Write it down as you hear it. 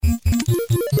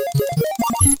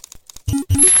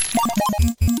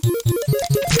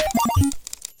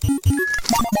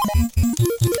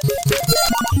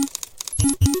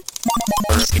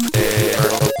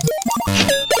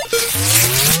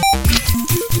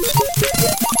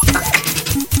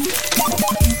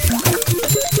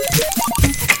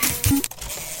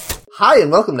Hi,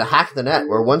 and welcome to Hack the Net,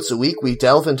 where once a week we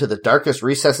delve into the darkest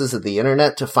recesses of the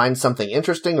internet to find something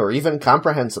interesting or even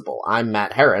comprehensible. I'm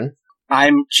Matt Herron.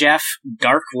 I'm Jeff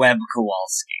Darkweb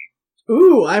Kowalski.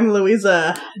 Ooh, I'm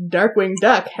Louisa Darkwing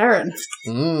Duck Heron.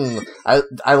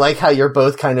 I like how you're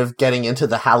both kind of getting into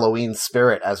the Halloween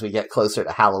spirit as we get closer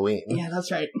to Halloween. Yeah,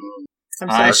 that's right.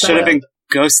 I should have been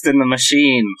Ghost in the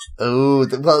Machine. Oh,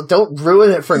 well, don't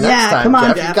ruin it for next time, come on,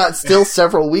 Jeff. Jeff. You've got still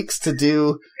several weeks to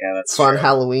do That's fun true.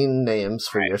 Halloween names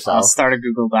for yourself. I'll start a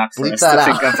Google Doc Bleep list that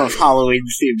to out. think of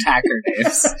Halloween-themed hacker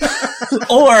names.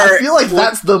 Or I feel like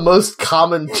that's the most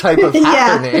common type of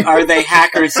hacker name. are they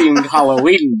hacker-themed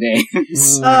Halloween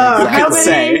names? How could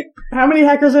say. many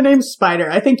hackers are named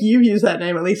Spider? I think you've used that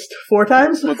name at least 4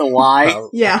 times. With a Y?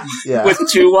 Yeah. Yeah. With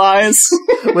 2 Ys?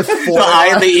 With 4 The I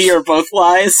and the E are both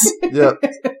Ys? Yep.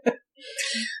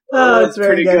 Oh, it's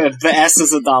very pretty good. The S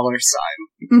is a dollar sign.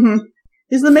 Mm-hmm.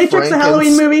 Is The Matrix a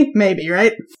Halloween movie? Maybe,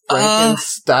 right?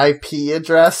 Frankenstein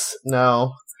address?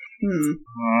 No.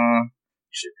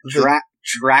 Dracula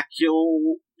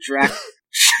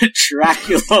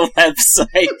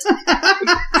website.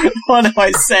 What am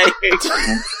I saying?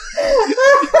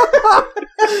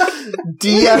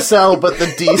 DSL, but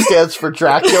the D stands for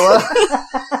Dracula.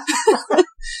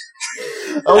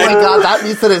 Oh my god, that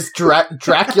means that it's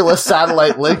Dracula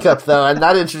satellite link up though, and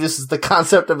that introduces the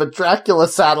concept of a Dracula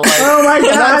satellite. Oh my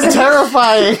god. That's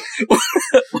terrifying.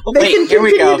 Wait, here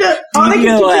we go. They can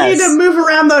continue to move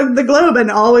around the globe and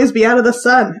always be out of the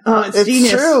sun. Oh, it's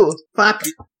genius. True. Fuck.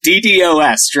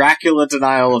 DDoS, Dracula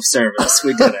Denial of Service.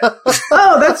 We did it.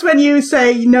 Oh, that's when you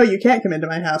say, no, you can't come into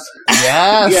my house.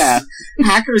 Yes. Yeah.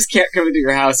 Hackers can't come into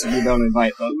your house if you don't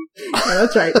invite them. Yeah,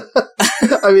 that's right.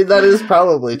 I mean, that is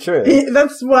probably true.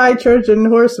 That's why Trojan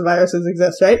horse viruses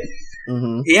exist, right?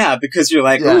 Mm-hmm. Yeah, because you're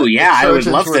like, ooh, yeah, I would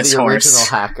love this the horse. Original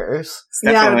hackers.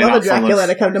 Yeah, I would love a Dracula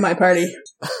to come to my party.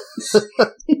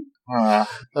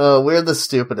 We're the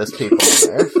stupidest people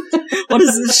there. What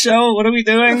is this show? What are we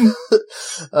doing?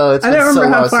 It's I been don't remember so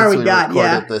how long far since we got,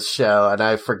 recorded this show, and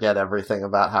I forget everything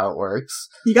about how it works.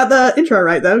 You got the intro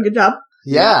right, though. Good job.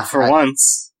 Yeah, for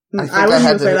once. I wouldn't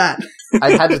even say that.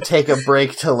 I had to take a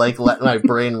break to let my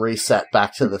brain reset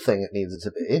back to the thing it needed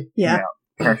to be. Yeah.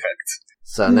 Perfect.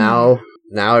 So now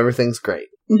everything's great.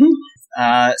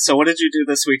 Mm-hmm. So what did you do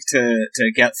this week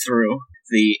to get through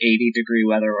the 80-degree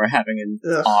weather we're having in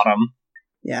autumn?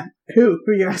 Yeah. Who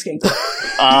are you asking? You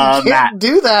Matt. can't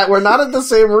do that. We're not in the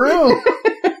same room.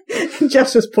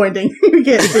 Jeff's just pointing. We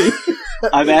can't see.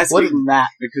 I'm asking Matt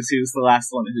because he was the last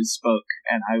one who spoke,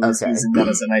 and I was using that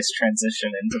as a nice transition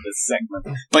into this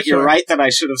segment. But you're right that I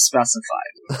should have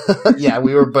specified. Yeah,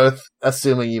 we were both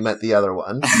assuming you meant the other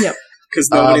one. Yep.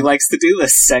 Because nobody likes to do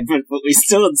this segment, but we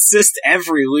still insist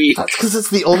every week. That's because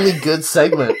it's the only good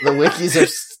segment. The wikis are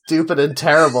stupid and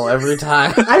terrible every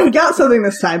time. I've got something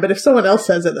this time, but if someone else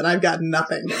says it, then I've got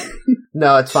nothing.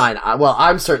 No, it's fine.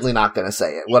 I'm certainly not going to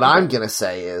say it. What I'm going to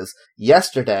say is,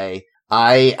 yesterday,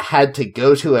 I had to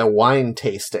go to a wine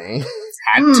tasting.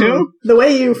 Had to? The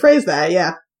way you phrase that,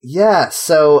 yeah. Yeah,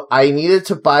 so I needed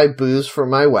to buy booze for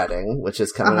my wedding, which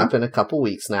is coming up in a couple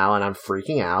weeks now, and I'm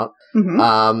freaking out.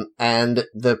 Mm-hmm. And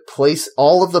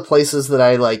all of the places that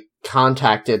I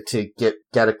contacted to get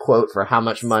a quote for how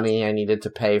much money I needed to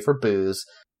pay for booze,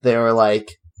 they were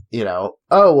like,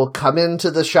 we'll come into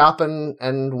the shop and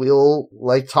we'll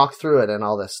talk through it and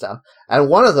all this stuff. And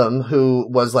one of them, who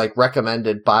was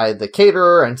recommended by the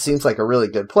caterer and seems like a really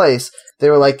good place, they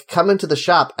were like, come into the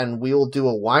shop and we will do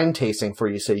a wine tasting for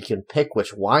you so you can pick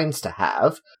which wines to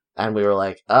have. And we were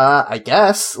like, I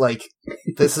guess,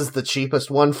 this is the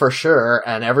cheapest one for sure,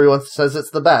 and everyone says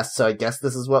it's the best, so I guess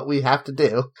this is what we have to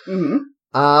do.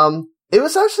 Mm-hmm. It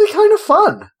was actually kind of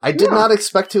fun. I did not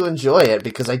expect to enjoy it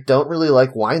because I don't really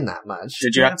like wine that much.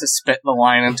 Did you have to spit the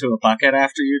wine into a bucket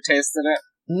after you tasted it?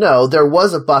 No, there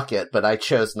was a bucket, but I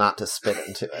chose not to spit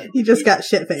into it. You just got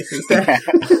shit face instead.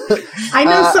 I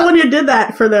know someone who did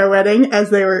that for their wedding.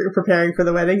 As they were preparing for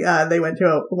the wedding, they went to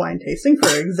a wine tasting for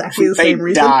exactly the same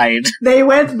reason. They died. They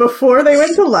went before they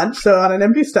went to lunch, so on an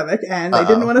empty stomach, and they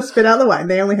didn't want to spit out the wine.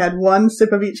 They only had one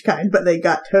sip of each kind, but they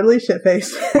got totally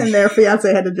shit-faced, and their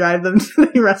fiancé had to drive them to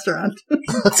the restaurant.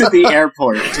 To the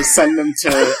airport, to send them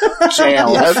to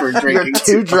jail for drinking.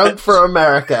 You're too drunk for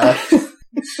America.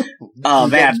 Oh,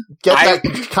 man. Get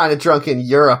that kind of drunk in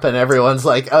Europe and everyone's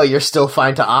like, oh, you're still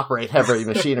fine to operate heavy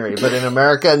machinery. But in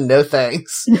America, no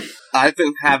thanks. I've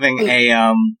been having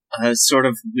a sort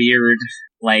of weird,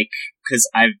 because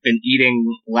I've been eating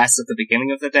less at the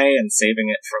beginning of the day and saving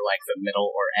it for, the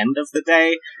middle or end of the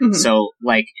day. Mm-hmm. So,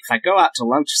 if I go out to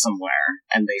lunch somewhere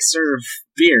and they serve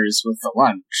beers with the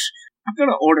lunch, I'm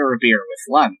gonna order a beer with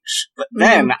lunch. But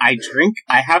then I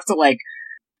have to, like,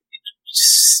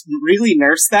 really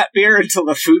nurse that beer until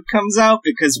the food comes out,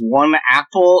 because one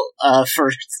apple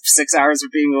for 6 hours of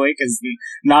being awake is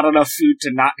not enough food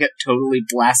to not get totally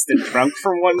blasted drunk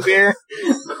from one beer.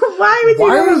 Why would you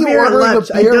have a beer at lunch?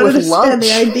 I don't understand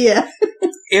the idea.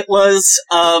 It was,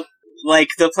 like,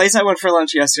 the place I went for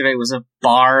lunch yesterday was a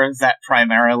bar that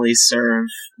primarily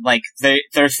served, like,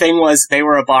 their thing was they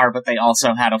were a bar, but they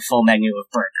also had a full menu of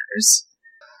burgers.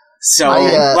 So,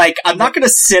 I'm not gonna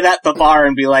sit at the bar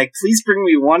and be like, please bring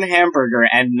me one hamburger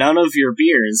and none of your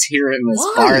beers here in this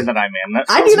bar that I'm in.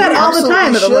 I do that all the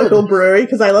time at a local brewery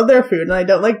because I love their food and I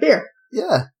don't like beer.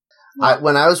 Yeah.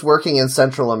 When I was working in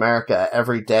Central America,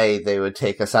 every day they would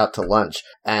take us out to lunch,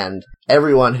 and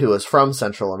everyone who was from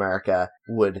Central America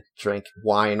would drink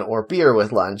wine or beer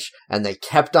with lunch, and they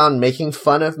kept on making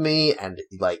fun of me and,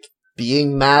 like,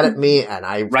 being mad at me, and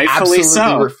I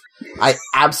I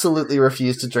absolutely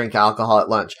refuse to drink alcohol at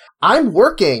lunch. I'm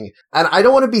working, and I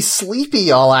don't want to be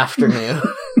sleepy all afternoon.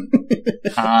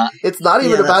 It's not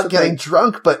even about getting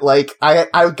drunk, but, like,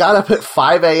 I got up at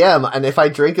 5 a.m., and if I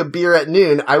drink a beer at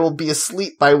noon, I will be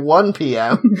asleep by 1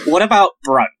 p.m. What about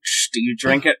brunch? Do you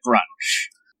drink at brunch?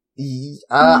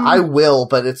 I will,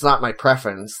 but it's not my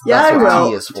preference. Yeah, That's what I will,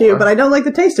 tea is for. too, but I don't like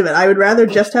the taste of it. I would rather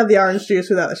just have the orange juice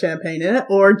without the champagne in it,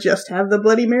 or just have the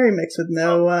Bloody Mary mix with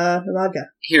no vodka.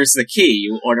 Here's the key.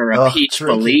 You order a peach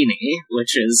Bellini,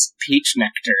 which is peach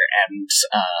nectar and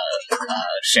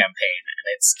champagne, and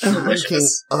it's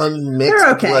delicious.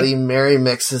 Unmixed Bloody Mary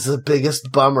mix is the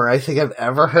biggest bummer I think I've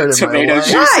ever heard in my Tomato life.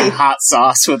 juice and hot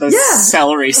sauce with a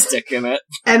celery stick in it.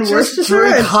 And just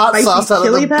drink hot sauce out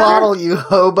of the bottle, you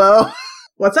hobo.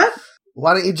 What's that?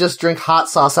 Why don't you just drink hot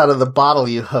sauce out of the bottle,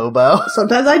 you hobo?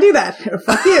 Sometimes I do that.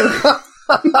 Fuck you.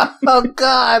 Oh,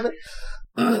 God.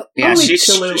 Yeah, she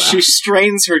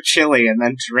strains her chili and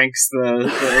then drinks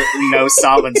the no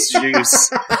solids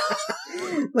juice.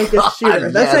 Like a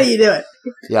shooter. That's how you do it.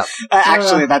 Yep.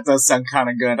 Actually, that does sound kind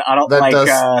of good. I don't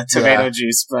like tomato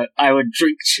juice, but I would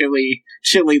drink chili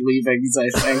leavings, I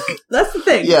think. That's the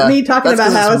thing. Yeah, me talking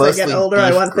about how as I get older,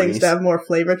 I want grease. things to have more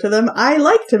flavor to them. I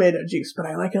like tomato juice, but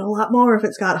I like it a lot more if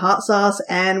it's got hot sauce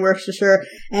and Worcestershire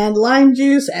and lime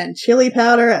juice and chili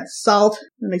powder and salt.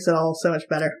 It makes it all so much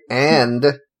better.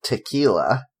 And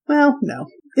tequila. Well, no.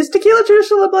 Is tequila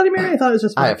traditional of Bloody Mary? I thought it was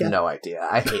just vodka. I have no idea.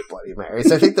 I hate Bloody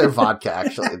Marys. I think they're vodka,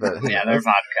 actually. But yeah, they're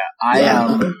vodka.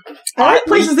 I like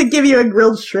places that give you a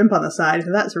grilled shrimp on the side.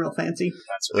 That's real fancy.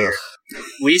 That's weird.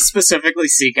 We specifically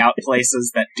seek out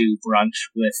places that do brunch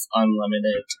with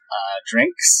unlimited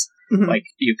drinks. Mm-hmm. Like,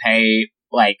 you pay,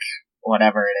 like,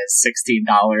 whatever it is, $16,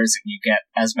 and you get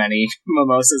as many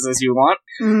mimosas as you want.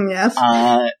 Yes.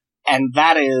 And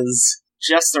that is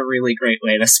just a really great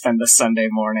way to spend a Sunday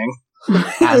morning.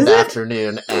 And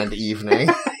afternoon and evening.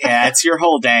 Yeah, it's your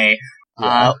whole day.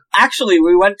 Yeah. Actually,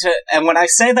 we went to, and when I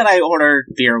say that I ordered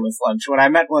beer with lunch, what I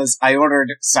meant was I ordered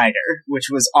cider, which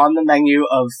was on the menu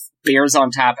of beers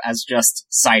on tap as just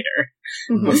cider,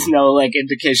 with no, like,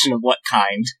 indication of what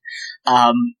kind.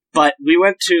 But we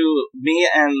went to, me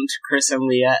and Chris and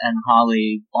Leah and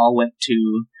Holly all went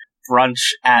to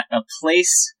brunch at a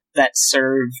place that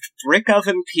served brick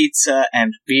oven pizza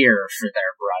and beer for their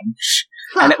brunch.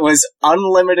 Huh. And it was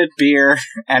unlimited beer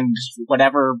and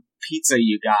whatever pizza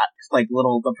you got, like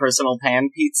the personal pan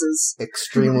pizzas.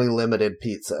 Extremely limited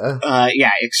pizza.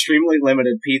 Yeah, extremely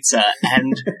limited pizza.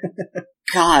 And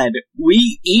God,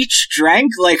 we each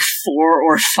drank like 4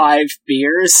 or 5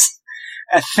 beers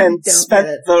and then spent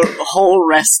the whole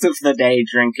rest of the day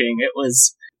drinking. It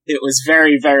was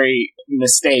very, very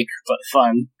mistake, but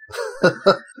fun.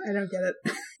 I don't get it.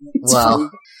 Well,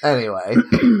 anyway,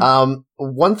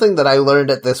 one thing that I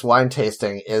learned at this wine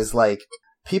tasting is, like,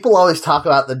 people always talk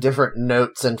about the different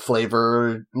notes and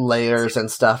flavor layers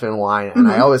and stuff in wine, and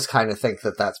I always kind of think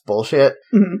that that's bullshit.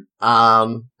 I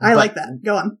like that.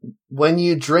 Go on. When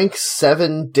you drink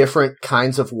 7 different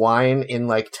kinds of wine in,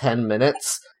 like, 10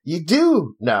 minutes, you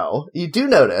do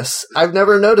notice. I've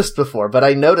never noticed before, but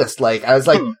I noticed, like, I was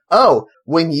like, oh,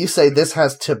 when you say this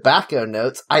has tobacco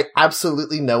notes, I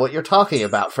absolutely know what you're talking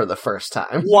about for the first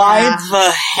time. Why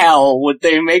the hell would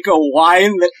they make a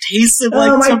wine that tasted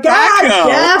like tobacco?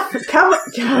 Oh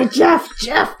my God,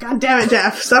 Jeff, God damn it,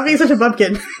 Jeff. Stop being such a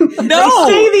bumpkin. No!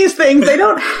 They say these things, they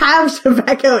don't have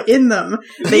tobacco in them.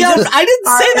 I didn't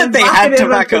say that they had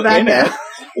tobacco in it.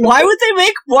 Why would they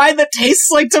make wine that tastes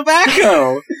like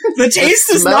tobacco? The taste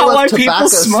is smell not of why tobacco people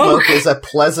smoke. is a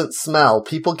pleasant smell.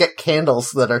 People get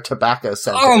candles that are tobacco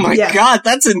scented. Oh my Yeah. god,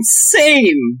 that's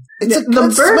insane! It's a The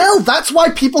good burn- smell. That's why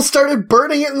people started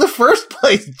burning it in the first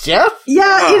place, Jeff. Yeah,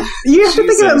 Oh, you have to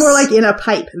think of it Jesus. more like in a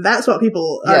pipe. That's what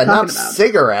people are Yeah, talking not about.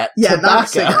 cigarette. Yeah, tobacco. not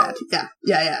cigarette.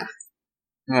 Yeah.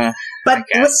 But I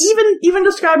guess. even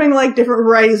describing like different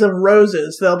varieties of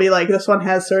roses, they'll be like, this one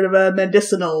has sort of a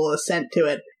medicinal scent to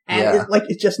it, and Yeah.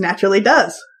 it just naturally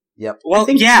does. Well, I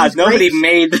think yeah, these nobody grapes-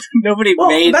 made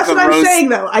That's the what I'm rose. saying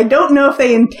though. I don't know if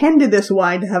they intended this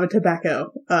wine to have a tobacco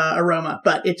aroma,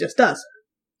 but it just does.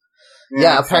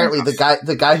 Yeah, fair apparently enough.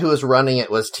 the guy who was running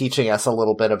it was teaching us a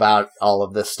little bit about all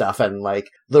of this stuff, and like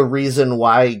the reason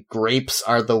why grapes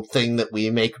are the thing that we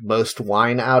make most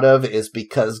wine out of is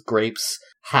because grapes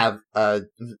have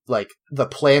like the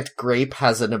plant grape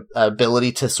has an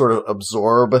ability to sort of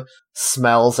absorb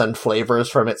smells and flavors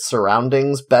from its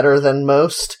surroundings better than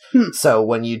most. So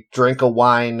when you drink a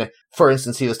wine, for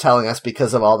instance, he was telling us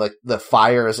because of all the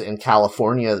fires in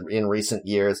California in recent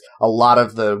years, a lot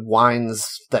of the wines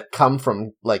that come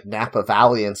from like Napa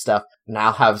Valley and stuff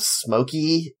now have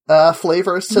smoky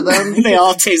flavors to them. They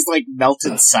all taste like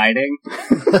melted siding.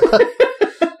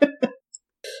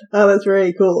 Oh, that's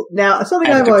very cool. Now, something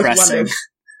And I've always depressing. wondered.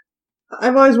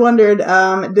 I've always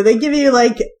wondered, do they give you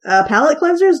like palate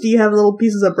cleansers? Do you have little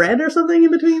pieces of bread or something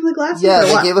in between the glasses? Yeah, or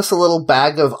they what? gave us a little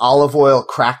bag of olive oil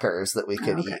crackers that we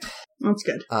could Okay. eat. That's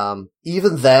good.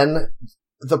 Even then,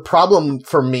 the problem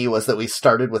for me was that we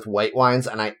started with white wines,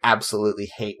 and I absolutely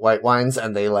hate white wines,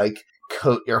 and they like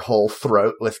coat your whole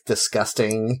throat with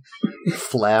disgusting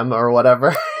phlegm or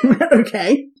whatever.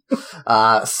 Okay.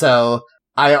 So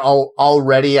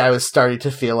I was starting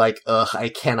to feel like, ugh, I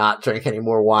cannot drink any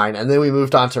more wine. And then we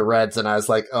moved on to reds, and I was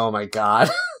like, oh my god.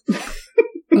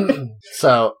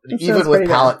 So That even sounds with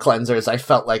pretty palate cleansers, I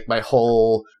felt like my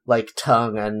whole like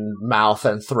tongue and mouth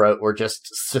and throat were just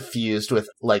suffused with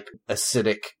like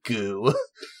acidic goo.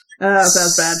 That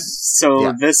sounds bad. So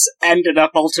Yeah. this ended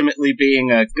up ultimately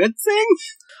being a good thing?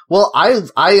 Well,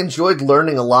 I enjoyed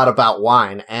learning a lot about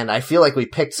wine, and I feel like we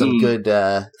picked some good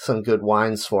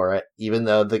wines for it. Even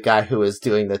though the guy who was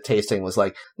doing the tasting was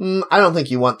like, "I don't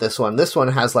think you want this one. This one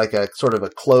has like a sort of a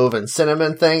clove and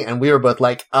cinnamon thing," and we were both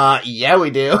like, yeah, we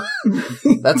do.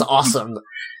 That's awesome."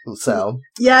 So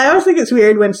Yeah, I always think it's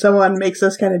weird when someone makes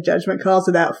those kind of judgment calls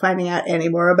without finding out any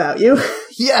more about you.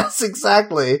 yes,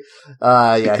 exactly.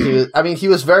 Yeah, he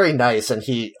was very nice, and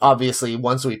he obviously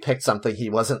once we picked something, he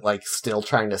wasn't like still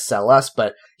trying to sell us,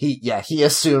 but he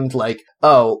assumed like,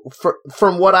 oh,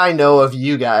 from what I know of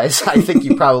you guys, I think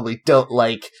you probably don't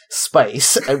like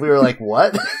spice, and we were like,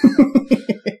 what?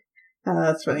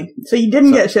 That's funny. So you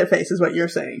didn't get shit face, is what you're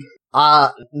saying.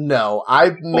 No,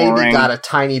 I maybe Boring. got a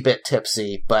tiny bit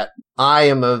tipsy, but I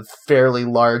am a fairly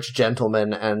large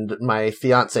gentleman, and my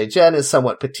fiancée Jen is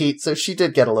somewhat petite, so she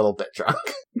did get a little bit drunk.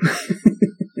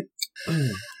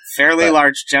 Fairly But-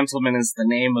 Large Gentleman is the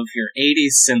name of your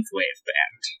 80s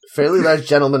synthwave Fairly Large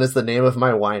Gentleman is the name of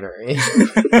my winery.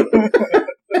 band.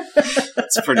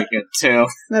 That's pretty good, too.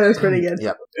 That is pretty good.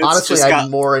 Yep. It's Honestly,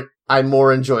 just I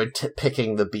more enjoyed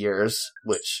picking the beers,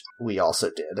 which we also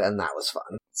did, and that was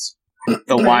fun.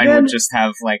 The Very wine good. would just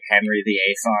have, like, Henry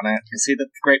VIII on it. Is he the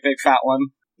great big fat one?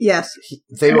 Yes.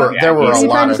 There were Yeah, a what are you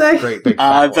lot trying of to say? great big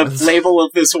fat The ones. label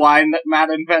of this wine that Matt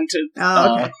invented.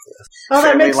 Oh, okay. Oh, that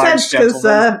Fairly makes Large sense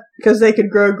Gentleman. because they could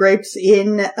grow grapes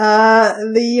in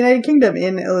the United Kingdom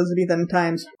in Elizabethan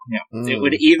times. It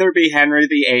would either be Henry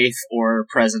VIII or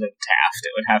President Taft.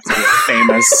 It would have to be a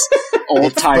famous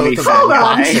old-timey Both of fat them Hold on.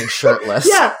 guy. boxing shirtless.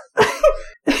 Yeah.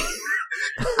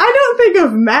 I don't think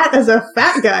of Matt as a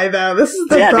fat guy, though. This is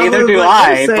the Yeah, problem neither with do what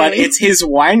I, you're but saying. it's his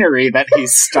winery that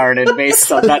he's started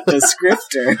based on that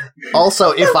descriptor.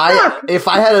 Also, if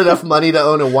I had enough money to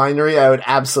own a winery, I would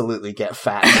absolutely get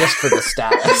fat just for the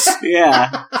status.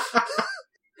 Yeah.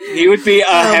 He would be a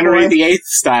Oh, Henry boy. VIII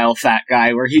style fat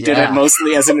guy, where he did Yeah. it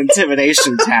mostly as an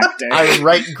intimidation tactic. I would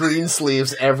write green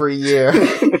sleeves every year.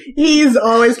 He's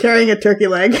always carrying a turkey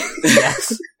leg.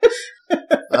 Yes.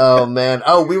 Oh man.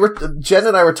 Oh, Jen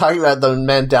and I were talking about the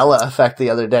Mandela effect the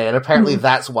other day, and apparently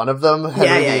that's one of them.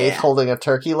 Henry yeah, VIII yeah. holding a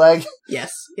turkey leg.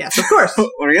 Yes, of course.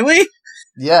 Really?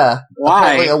 Yeah.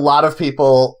 Apparently Why? a lot of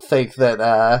people think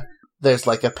that there's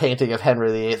like a painting of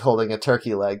Henry VIII holding a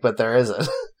turkey leg, but there isn't.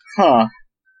 Huh.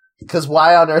 Because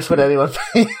why on earth would anyone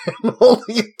paint him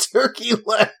holding a turkey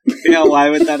leg? Yeah, why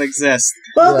would that exist?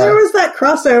 Well, Yeah. there was that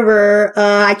crossover,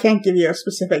 I can't give you a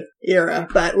specific era,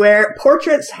 but where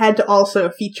portraits had to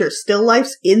also feature still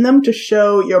lifes in them to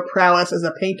show your prowess as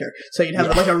a painter. So you'd have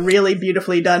Yeah. like a really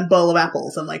beautifully done bowl of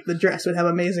apples, and like the dress would have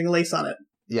amazing lace on it.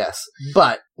 Yes.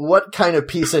 But what kind of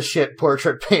piece of shit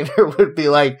portrait painter would be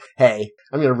like, hey,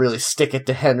 I'm going to really stick it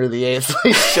to Henry VIII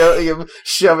by showing him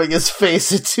shoving his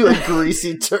face into a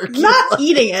greasy turkey? Not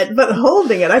eating it, but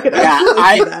holding it. I could absolutely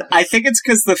see that. I think it's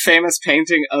because the famous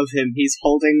painting of him, he's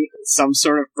holding some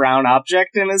sort of brown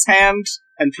object in his hand,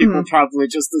 and people probably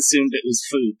just assumed it was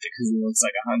food because he looks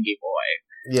like a hungry boy.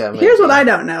 Yeah, maybe. Here's what I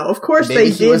don't know. Of course, maybe they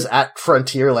he did. was at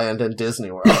Frontierland in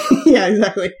Disney World. Yeah,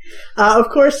 exactly. Of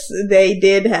course, they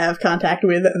did have contact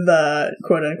with the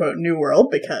quote-unquote New World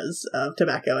because of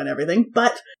tobacco and everything,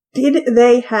 but did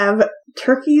they have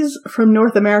turkeys from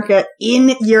North America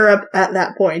in Europe at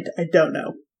that point? I don't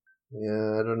know.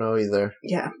 Yeah, I don't know either.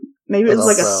 Yeah. Maybe it was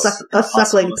like a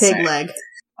suckling pig leg.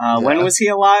 When was he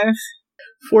alive?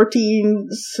 Late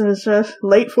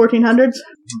 1400s?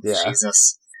 Yeah.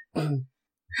 Jesus.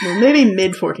 Well, maybe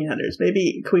mid 1400s.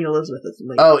 Maybe Queen Elizabeth is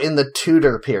late. Oh, in the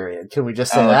Tudor period. Can we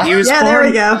just say that? He was there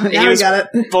we go. Now we got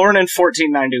it. Born in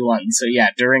 1491, so yeah,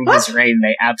 during his reign,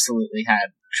 they absolutely had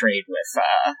trade with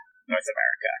North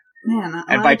America. Man,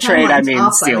 and by trade, I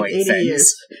mean stealing things.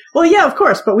 Years. Well, yeah, of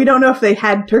course, but we don't know if they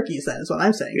had turkeys then, is what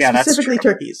I'm saying. Yeah, specifically that's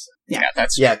true. turkeys. Yeah,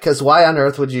 that's true. Yeah, because why on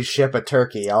earth would you ship a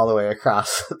turkey all the way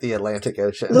across the Atlantic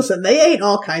Ocean? Listen, they ate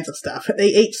all kinds of stuff. They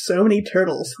ate so many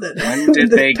turtles that when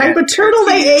did the type of turtle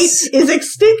they ate is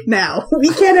extinct now. We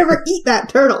can't ever eat that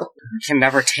turtle. You can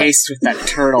never taste with that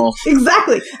turtle.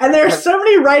 Exactly. And there are so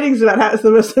many writings about how it's the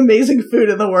most amazing food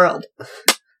in the world.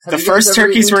 The first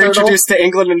turkeys were introduced to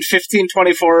England in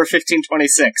 1524 or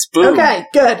 1526. Boom. Okay,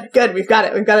 good. We've got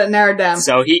it narrowed down.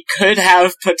 So he could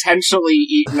have potentially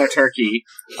eaten a turkey.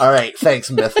 All right,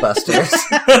 thanks, Mythbusters.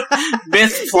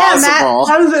 Myth plausible. Yeah, Matt,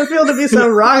 how does it feel to be so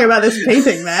wrong about this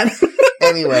painting, man?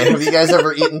 Anyway, have you guys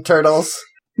ever eaten turtles?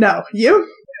 No.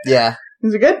 You? Yeah.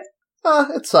 Is it good?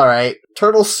 It's alright.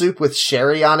 Turtle soup with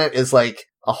sherry on it is like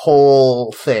a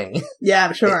whole thing. Yeah,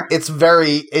 I'm sure.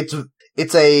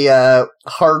 It's a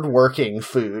hard-working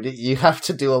food. You have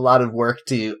to do a lot of work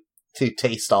to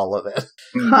taste all of it.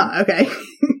 Huh, okay.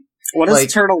 What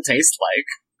does turtle taste like?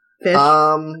 Fish.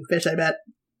 Fish, I bet.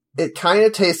 It kind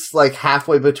of tastes like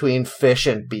halfway between fish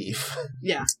and beef.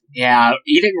 Yeah. Yeah,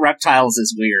 eating reptiles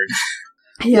is weird.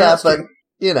 Yeah, but,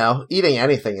 eating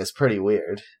anything is pretty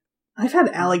weird. I've had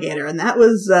alligator, and that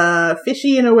was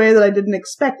fishy in a way that I didn't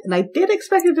expect. And I did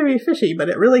expect it to be fishy, but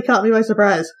it really caught me by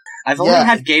surprise. I've only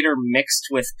had gator mixed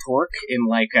with pork in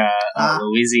like a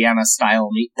Louisiana-style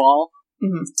meatball.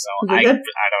 Mm-hmm. So I don't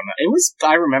know.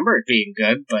 I remember it being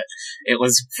good, but it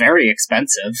was very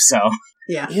expensive, so...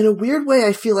 Yeah. In a weird way,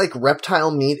 I feel like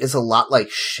reptile meat is a lot like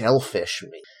shellfish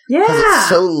meat. Yeah! Because it's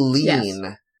so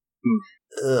lean.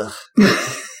 Yes.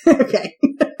 Ugh. Okay.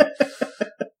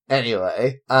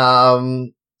 Anyway,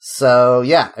 so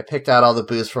yeah, I picked out all the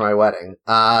booze for my wedding.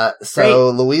 Great.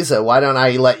 Louisa, why don't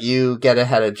I let you get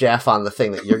ahead of Jeff on the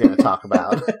thing that you're going to talk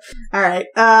about? All right.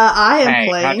 I am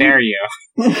playing. How dare you?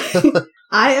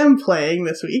 I am playing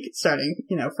this week, starting,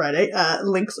 Friday,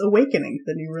 Link's Awakening,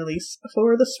 the new release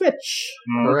for the Switch.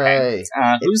 Hooray.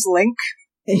 Who's Link?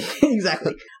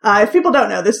 Exactly. If people don't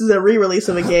know, this is a re-release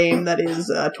of a game that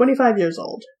is 25 years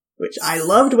old, which I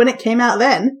loved when it came out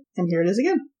then, and here it is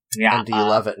again. Yeah. And do you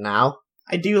love it now?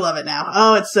 I do love it now.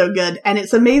 Oh, it's so good. And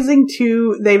it's amazing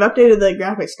they've updated the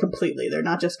graphics completely. They're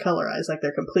not just colorized, like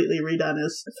they're completely redone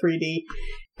as 3D.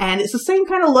 And it's the same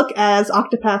kind of look as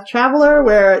Octopath Traveler,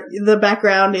 where the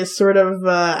background is sort of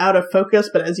out of focus,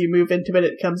 but as you move into it,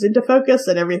 it comes into focus,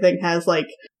 and everything has like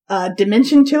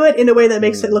dimension to it in a way that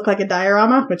makes it look like a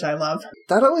diorama, which I love.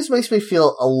 That always makes me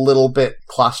feel a little bit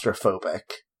claustrophobic.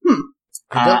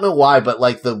 I don't know why, but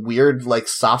like the weird, like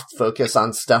soft focus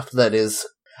on stuff that is,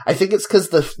 I think it's because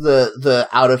the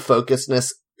out of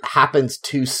focusness happens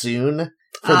too soon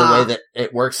for the way that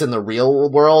it works in the real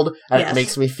world, and it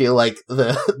makes me feel like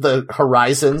the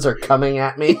horizons are coming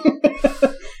at me.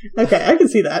 Okay, I can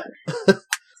see that.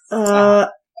 I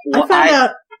found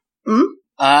out.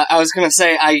 I was gonna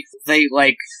say,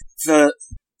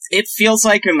 it feels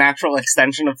like a natural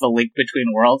extension of the Link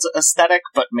Between Worlds aesthetic,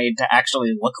 but made to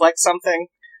actually look like something,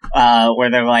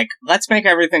 where they're like, let's make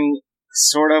everything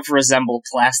sort of resemble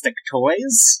plastic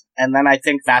toys, and then I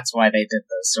think that's why they did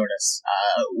the sort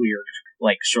of weird,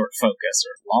 like, short focus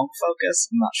or long focus.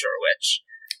 I'm not sure which.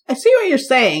 I see what you're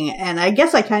saying, and I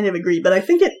guess I kind of agree, but I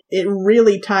think it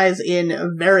really ties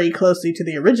in very closely to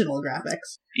the original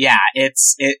graphics. Yeah,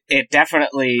 it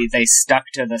definitely, they stuck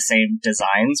to the same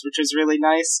designs, which is really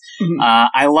nice. Mm-hmm.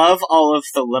 I love all of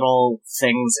the little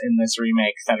things in this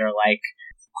remake that are like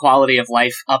quality of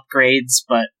life upgrades,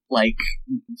 but like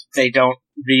they don't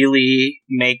really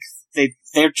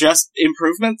they're just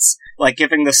improvements, like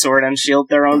giving the sword and shield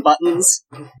their own buttons.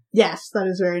 Yes, that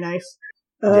is very nice.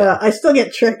 I still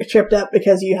get tripped up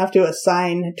because you have to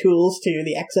assign tools to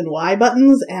the X and Y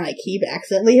buttons, and I keep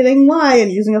accidentally hitting Y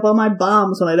and using up all my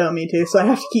bombs when I don't mean to, so I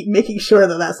have to keep making sure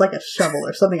that that's like a shovel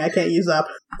or something I can't use up.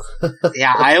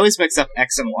 Yeah, I always mix up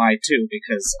X and Y too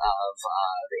because of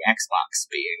the Xbox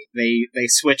being they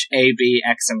switch A, B,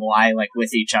 X, and Y like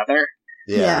with each other.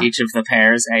 Yeah. Each of the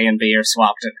pairs, A and B, are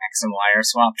swapped and X and Y are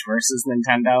swapped versus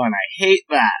Nintendo, and I hate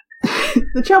that.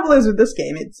 The trouble is with this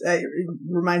game, it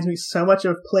reminds me so much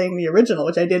of playing the original,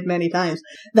 which I did many times,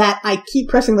 that I keep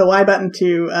pressing the Y button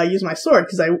to use my sword,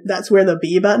 because that's where the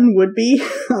B button would be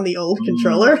on the old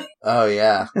controller. Oh,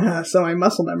 yeah. So my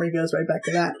muscle memory goes right back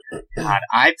to that. God,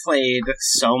 I played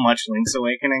so much Link's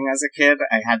Awakening as a kid.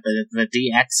 I had the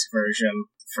DX version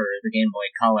for the Game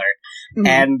Boy Color. Mhm.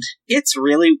 And it's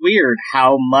really weird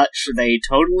how much they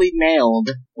totally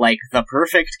nailed, like, the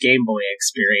perfect Game Boy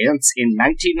experience in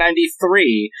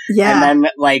 1993. Yeah. And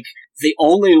then, like, the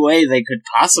only way they could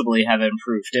possibly have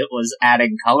improved it was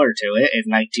adding color to it in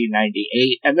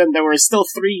 1998. And then there were still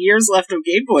 3 years left of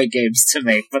Game Boy games to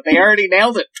make, but they already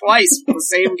nailed it twice for the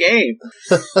same game.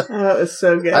 Oh, it was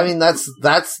so good. I mean, that's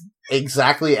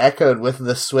exactly echoed with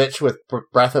the Switch with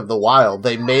Breath of the Wild.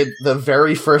 They made the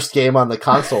very first game on the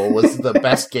console was the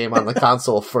best game on the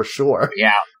console for sure.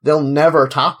 Yeah. They'll never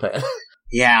top it.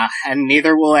 Yeah, and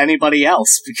neither will anybody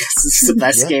else, because it's the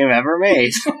best game ever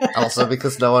made. Also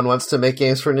because no one wants to make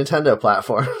games for Nintendo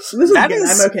platforms. This is That good.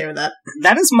 is- I'm okay with that.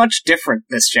 That is much different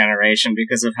this generation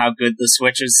because of how good the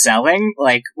Switch is selling.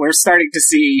 Like, we're starting to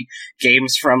see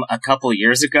games from a couple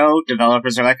years ago.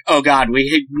 Developers are like, oh god,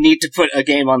 we need to put a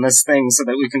game on this thing so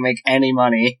that we can make any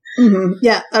money. Mm-hmm.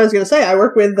 Yeah, I was going to say, I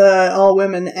work with all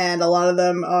women, and a lot of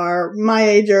them are my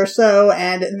age or so,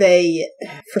 and they,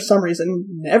 for some reason,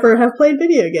 never have played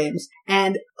video games.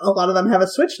 And a lot of them have a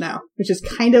Switch now, which is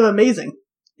kind of amazing.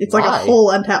 It's like Why? a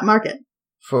whole untapped market.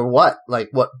 For what? Like,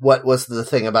 what was the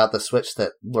thing about the Switch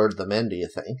that lured them in, do you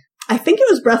think? I think it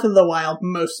was Breath of the Wild,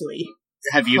 mostly.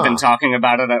 Have you Huh. been talking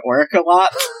about it at work a lot?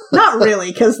 Not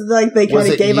really, because like they Was kind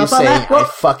of it gave you up on saying, that. I Well,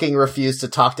 fucking refuse to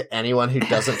talk to anyone who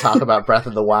doesn't talk about Breath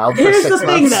of the Wild for here's 6 the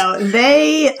thing, months? though.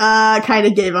 They kind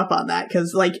of gave up on that,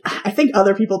 because like I think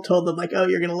other people told them like, "Oh,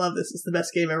 you're gonna love this. It's the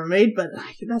best game ever made," but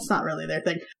that's not really their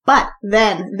thing. But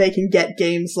then they can get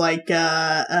games like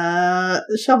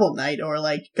Shovel Knight or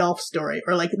like Golf Story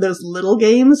or like those little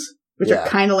games, which Yeah. are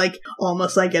kind of like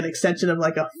almost like an extension of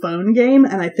like a phone game,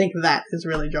 and I think that is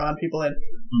really drawing people in.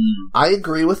 I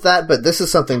agree with that, but this is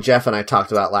something Jeff and I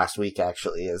talked about last week,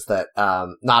 actually, is that,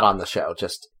 not on the show,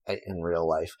 just in real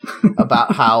life,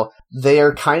 about how they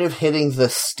are kind of hitting the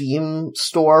Steam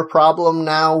store problem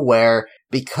now, where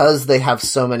because they have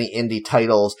so many indie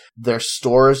titles, their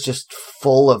store is just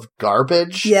full of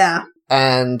garbage. Yeah,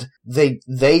 And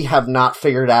they have not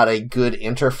figured out a good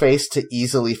interface to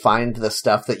easily find the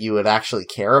stuff that you would actually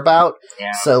care about.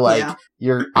 Yeah. So, like, Yeah.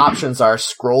 your options are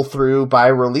scroll through by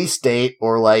release date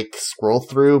or, like, scroll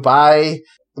through by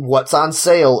what's on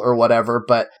sale or whatever,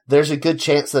 but there's a good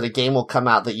chance that a game will come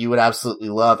out that you would absolutely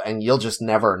love and you'll just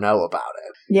never know about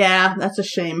it. yeah, that's a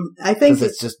shame. I think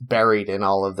Because it's just buried in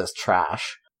all of this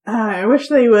trash. I wish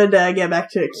they would get back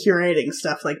to curating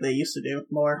stuff like they used to do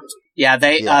more. Yeah,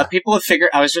 Yeah. people have figured,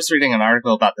 I was just reading an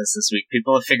article about this week,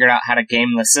 people have figured out how to game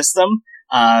the system,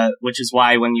 which is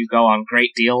why when you go on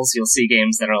great deals, you'll see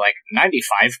games that are like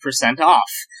 95%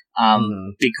 off.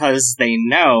 Because they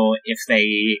know if they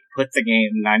put the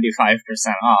game 95%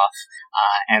 off,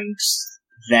 and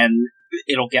then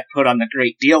it'll get put on the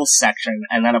great deals section,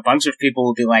 and then a bunch of people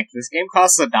will be like, this game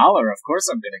costs $1, of course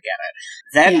I'm gonna get it.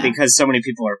 Then, Yeah. because so many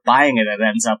people are buying it, it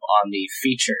ends up on the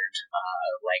featured,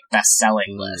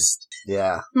 best-selling list.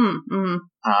 Yeah.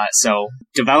 So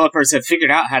developers have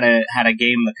figured out how to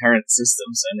game the current system,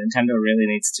 so Nintendo really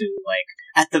needs to,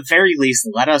 at the very least,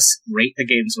 let us rate the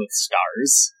games with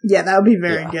stars. Yeah, that would be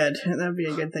very Yeah. good. That would be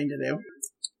a good thing to do.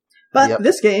 But Yep.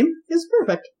 this game is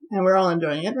perfect, and we're all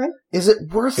enjoying it, right? Is it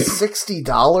worth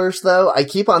 $60 though? I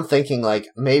keep on thinking like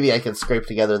maybe I can scrape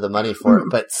together the money for it,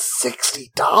 but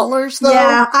 $60 though?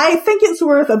 Yeah, I think it's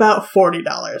worth about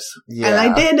 $40. Yeah. And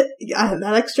I did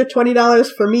that extra $20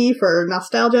 for me for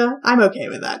nostalgia. I'm okay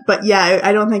with that. But yeah,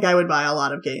 I don't think I would buy a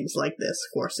lot of games like this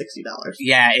for $60.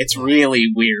 Yeah, it's really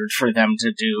weird for them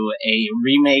to do a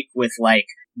remake with,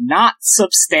 not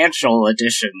substantial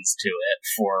additions to it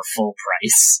for full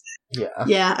price. Yeah.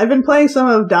 Yeah, I've been playing some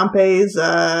of Dampe's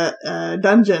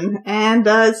dungeon, and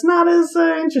it's not as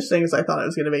interesting as I thought it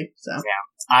was going to be. So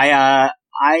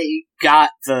I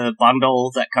got the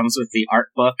bundle that comes with the art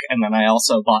book, and then I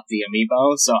also bought the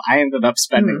amiibo, so I ended up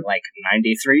spending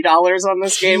 $93 on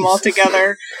this game Jesus.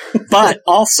 altogether. But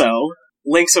also,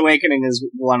 Link's Awakening is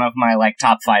one of my like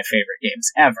top 5 favorite games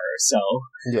ever. So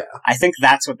Yeah. I think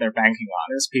that's what they're banking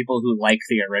on, is people who like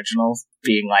the original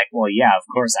being like, well, yeah, of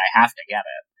course I have to get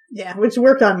it. Yeah, which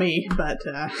worked on me, but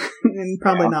and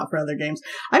probably not for other games.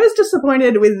 I was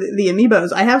disappointed with the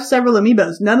amiibos. I have several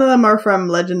amiibos. None of them are from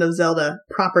Legend of Zelda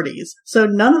properties, so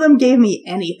none of them gave me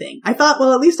anything. I thought,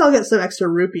 well, at least I'll get some extra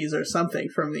rupees or something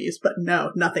from these, but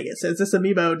no, nothing. It says this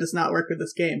amiibo does not work with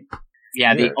this game.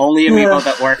 Yeah, the only amiibo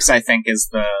that works, I think, is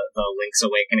the Link's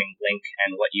Awakening Link,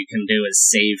 and what you can do is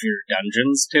save your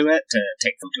dungeons to it to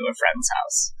take them to a friend's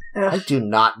house. I do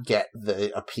not get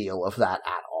the appeal of that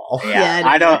at all.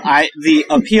 Yeah, the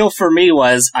appeal for me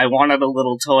was I wanted a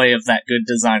little toy of that good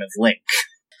design of Link.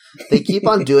 They keep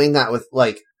on doing that with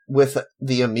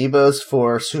the amiibos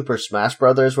for Super Smash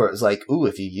Brothers, where it's like, ooh,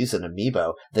 if you use an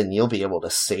amiibo, then you'll be able to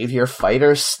save your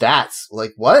fighter's stats.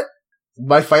 Like, what?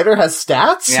 My fighter has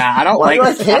stats? Yeah, I don't Why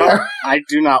like. do I care? I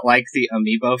do not like the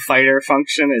amiibo fighter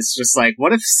function. It's just like,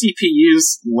 what if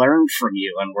CPUs learned from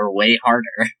you and were way harder?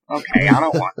 Okay, I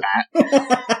don't want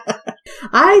that.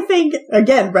 I think,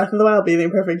 again, Breath of the Wild being the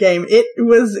perfect game, it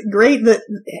was great that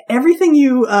everything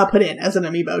you put in as an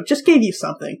amiibo just gave you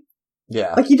something.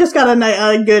 Yeah. Like, you just got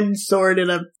a good sword in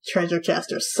a treasure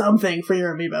chest or something for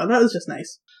your amiibo. That was just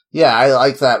nice. Yeah, I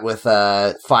like that with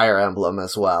Fire Emblem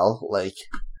as well. Like,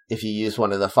 if you use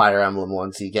one of the Fire Emblem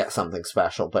ones, you get something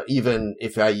special. But even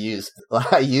if I used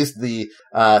the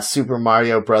Super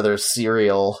Mario Brothers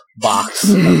cereal box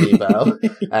amiibo,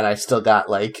 and I still got,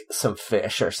 like, some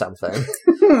fish or something.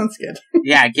 That's good.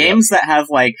 Yeah, games that have,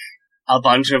 like, a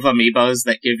bunch of amiibos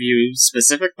that give you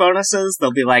specific bonuses,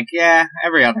 they'll be like, yeah,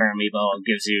 every other amiibo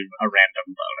gives you a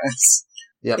random bonus.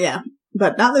 Yep. Yeah,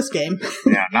 but not this game.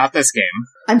 Yeah, not this game.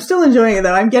 I'm still enjoying it,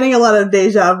 though. I'm getting a lot of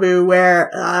deja vu where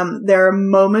there are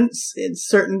moments in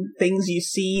certain things you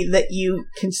see that you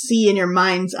can see in your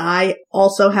mind's eye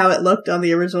also how it looked on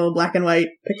the original black and white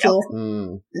pixel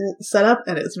setup,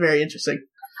 and it's very interesting.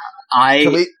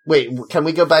 Can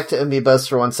we go back to amiibos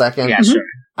for 1 second? Yeah, sure.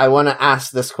 I want to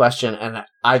ask this question, and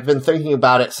I've been thinking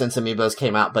about it since amiibos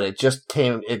came out, but it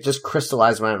just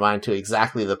crystallized my mind to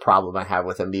exactly the problem I have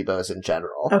with amiibos in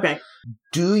general. Okay.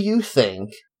 Do you think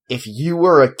if you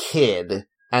were a kid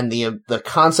and the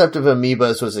concept of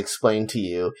amiibos was explained to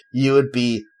you, you would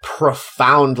be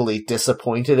profoundly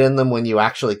disappointed in them when you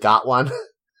actually got one?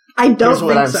 I don't Here's think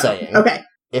what I'm so. saying. Okay.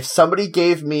 If somebody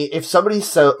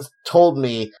told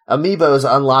me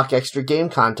amiibos unlock extra game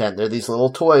content, they're these little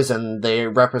toys and they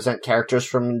represent characters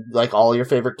from like all your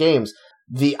favorite games.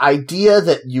 The idea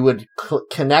that you would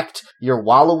connect your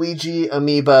Waluigi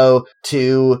amiibo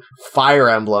to Fire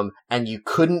Emblem and you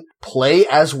couldn't play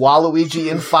as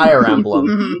Waluigi in Fire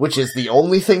Emblem, which is the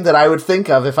only thing that I would think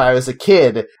of if I was a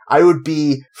kid, I would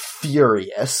be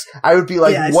furious. I would be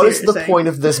like, what is the point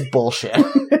of this bullshit?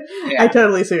 I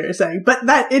totally see what you're saying. But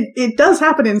it does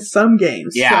happen in some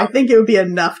games. Yeah. So I think it would be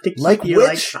enough to keep you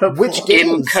hopeful. Which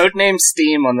games? In Codename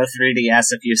Steam on the 3DS,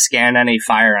 if you scan any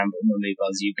Fire Emblem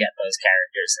amiibos, you get those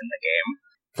characters in the game.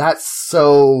 That's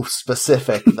so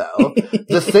specific, though.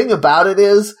 The thing about it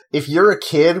is, if you're a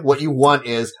kid, what you want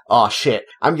is, oh shit,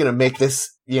 I'm gonna make this,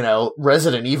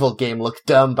 Resident Evil game look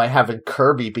dumb by having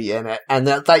Kirby be in it. And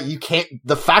the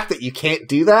fact that you can't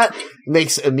do that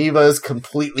makes amiibos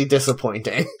completely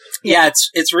disappointing. Yeah,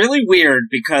 it's really weird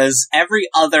because every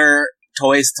other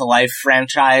Toys to Life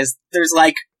franchise, there's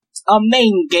like a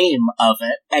main game of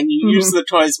it, and you use the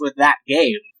toys with that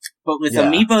game. But with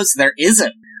amiibos, there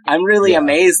isn't. I'm really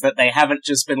amazed that they haven't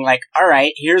just been like,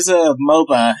 alright, here's a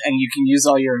MOBA, and you can use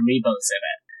all your amiibos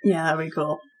in it. Yeah, that'd be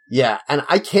cool. Yeah, and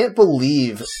I can't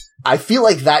believe... I feel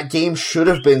like that game should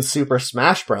have been Super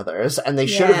Smash Brothers, and they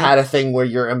should have had a thing where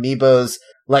your amiibos,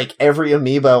 like, every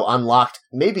amiibo unlocked,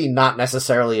 maybe not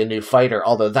necessarily a new fighter,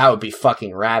 although that would be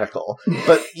fucking radical,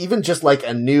 but even just, like,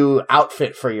 a new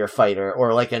outfit for your fighter,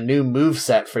 or, like, a new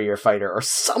moveset for your fighter, or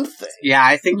something. Yeah,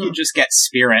 I think you just get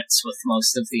spirits with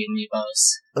most of the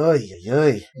amiibos. Oy, oy,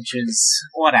 oy. Which is,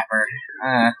 whatever.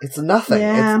 It's nothing.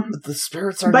 Yeah. The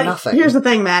spirits are but nothing. Here's the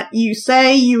thing, Matt. You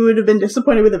say you would have been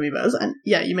disappointed with amiibos, and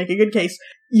yeah, you make a good case.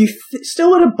 You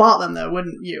still would have bought them, though,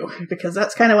 wouldn't you? Because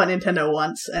that's kind of what Nintendo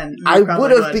wants, and you I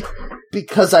would have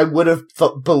because I would have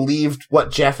believed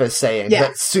what Jeff is saying,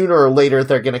 that sooner or later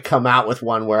they're going to come out with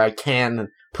one where I can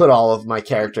put all of my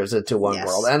characters into one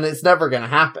world, and it's never going to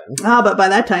happen. But by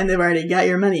that time, they've already got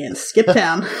your money in. Skip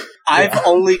town. I've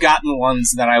only gotten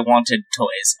ones that I wanted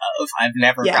toys of. I've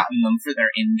never gotten them for their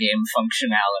in-game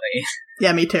functionality.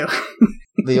 Yeah, me too.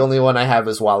 The only one I have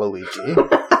is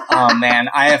Waluigi. Oh man,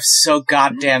 I have so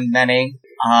goddamn many.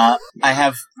 I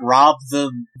have Rob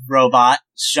the Robot,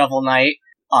 Shovel Knight,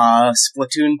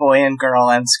 Splatoon boy and girl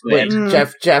and squid.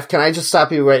 Wait, Jeff, can I just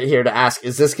stop you right here to ask,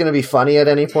 is this going to be funny at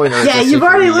any point? Or is Yeah, this you've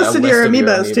just already gonna be a listed list your of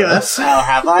amiibos to us. Oh,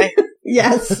 have I?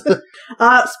 Yes.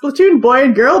 Splatoon boy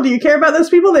and girl, do you care about those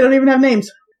people? They don't even have names.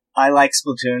 I like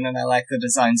Splatoon, and I like the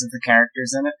designs of the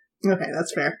characters in it. Okay,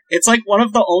 that's fair. It's like one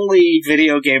of the only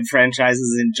video game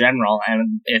franchises in general,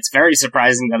 and it's very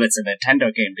surprising that it's a Nintendo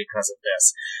game because of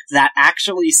this, that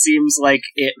actually seems like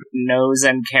it knows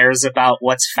and cares about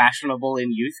what's fashionable in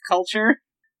youth culture.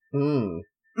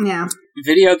 Yeah.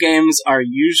 Video games are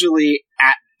usually,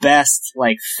 at best,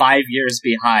 like 5 years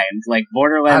behind. Like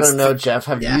Borderlands... I don't know, Jeff,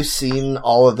 have you seen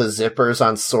all of the zippers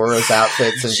on Sora's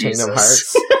outfits in Kingdom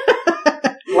Hearts?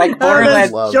 Like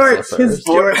Borderlands... His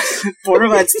jorts.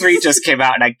 Borderlands 3 just came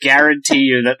out, and I guarantee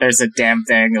you that there's a damn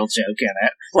Daniel joke in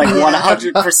it. Like,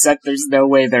 100% there's no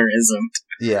way there isn't.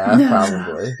 Yeah,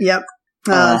 probably. Yep.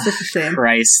 It's such a shame.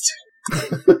 Christ.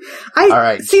 All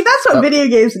right. See, that's what video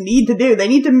games need to do. They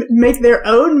need to make their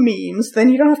own memes, then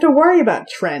you don't have to worry about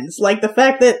trends. Like the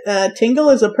fact that Tingle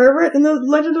is a pervert in the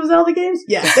Legend of Zelda games?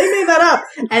 Yeah, they made that up,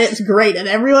 and it's great, and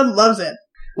everyone loves it.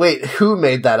 Wait, who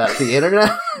made that up? The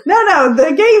internet? No,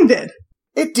 the game did.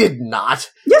 It did not.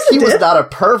 Yes, it He did. was not a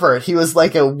pervert. He was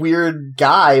like a weird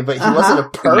guy, but he wasn't a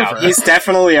pervert. No, he's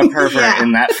definitely a pervert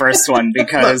in that first one,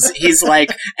 because he's like,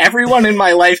 everyone in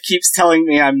my life keeps telling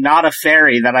me I'm not a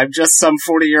fairy, that I'm just some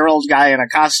 40-year-old guy in a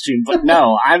costume, but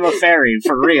no, I'm a fairy,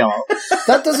 for real.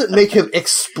 That doesn't make him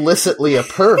explicitly a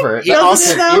pervert. He That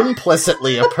also- makes him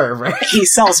implicitly a pervert. He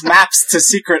sells maps to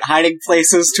secret hiding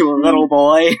places to a little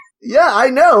boy. Yeah, I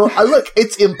know. Look,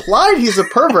 it's implied he's a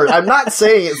pervert. I'm not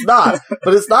saying it's not,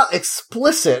 but it's not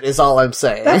explicit is all I'm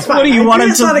saying. That's fine. What do you I want agree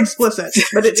him it's to- not explicit,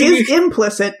 but it is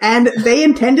implicit, and they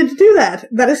intended to do that.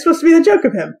 That is supposed to be the joke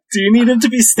of him. Do you need him to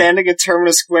be standing in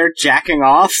Terminus Square jacking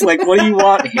off? Like, what do you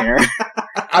want here?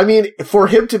 I mean, for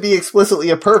him to be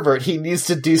explicitly a pervert, he needs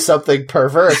to do something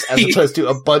perverse as opposed to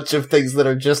a bunch of things that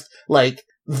are just like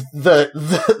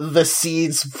the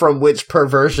seeds from which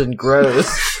perversion grows.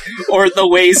 Or the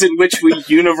ways in which we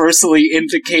universally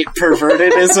indicate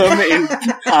pervertedism in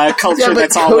culture Yeah, but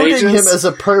that's all coding ages. him as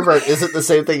a pervert isn't the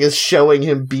same thing as showing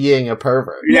him being a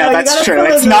pervert. Yeah, No, you that's gotta true. fill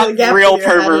in It's the not gaps real in your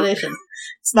pervert. imagination.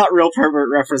 It's not real pervert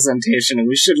representation, and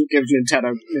we shouldn't give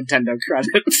Nintendo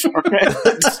credit for it.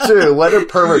 It's true. When are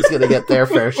perverts going to get their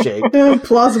fair shake?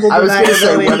 Plausible I was gonna say,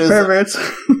 deniability what of is- perverts.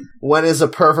 When is a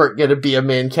pervert going to be a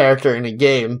main character in a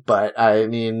game? But, I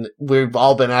mean, we've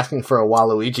all been asking for a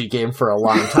Waluigi game for a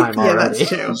long time Yeah, already. that's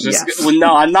true. Just, Yes. well,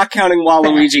 no, I'm not counting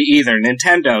Waluigi either.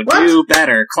 Nintendo, What? do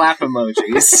better. Clap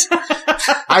emojis.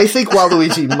 I think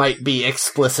Waluigi might be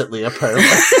explicitly a pervert.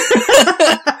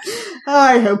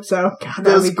 I hope so. God, that'd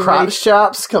Those be great. crotch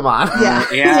chops? Come on. Yeah.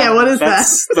 Yeah, what is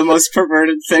that's the most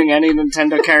perverted thing any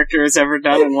Nintendo character has ever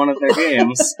done in one of their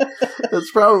games.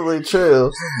 That's probably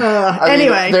true. I mean,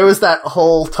 Anyway. there was that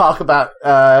whole talk about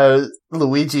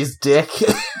Luigi's dick.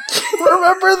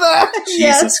 Remember that?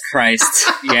 Yes. Jesus Christ.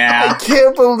 I Yeah.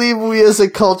 can't believe we as a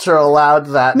culture allowed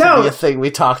that No. to be a thing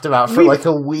we talked about for We- like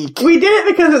a week. We did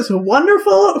it because it's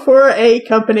wonderful for a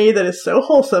company that is so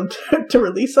wholesome to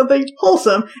release something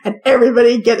wholesome, and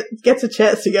everybody gets a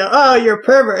chance to go, "Oh, you're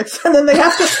perverts," and then they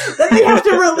have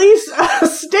to release a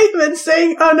statement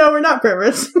saying, "Oh no, we're not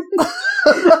perverts."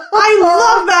 I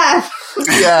love that.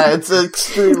 Yeah, it's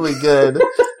extremely good.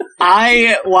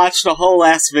 I watched a whole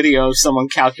ass video of someone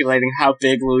calculating how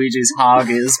big Luigi's hog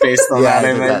is based on Yeah, that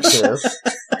I did image. that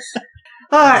too.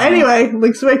 Anyway,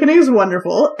 Link's Awakening is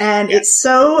wonderful, and Yes. it's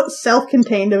so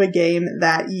self-contained of a game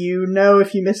that you know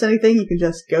if you miss anything, you can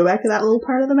just go back to that little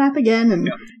part of the map again and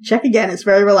check again. It's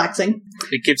very relaxing.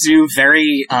 It gives you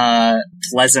very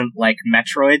pleasant, like,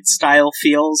 Metroid-style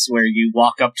feels, where you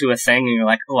walk up to a thing and you're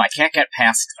like, oh, I can't get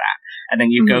past that. And then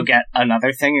you go get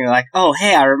another thing and you're like, oh,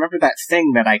 hey, I remember that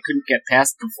thing that I couldn't get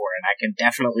past before, and I can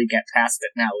definitely get past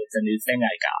it now with the new thing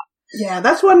I got. Yeah,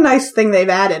 that's one nice thing they've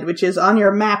added, which is on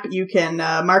your map you can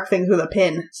mark things with a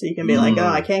pin, so you can be like, oh,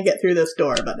 I can't get through this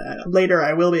door, but later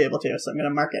I will be able to, so I'm going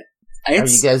to mark it. Are you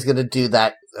It's, guys gonna do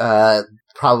that,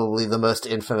 probably the most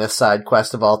infamous side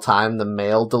quest of all time, the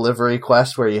mail delivery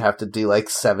quest, where you have to do like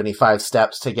 75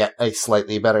 steps to get a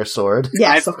slightly better sword?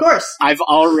 Yes, of course. I've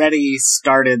already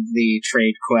started the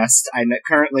trade quest. I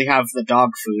currently have the dog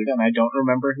food, and I don't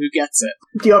remember who gets it.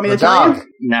 Do you want me The to tell dog. you?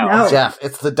 No. No. Jeff,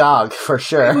 it's the dog, for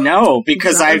sure. No,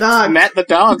 because It's not the I've dog. met the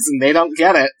dogs and they don't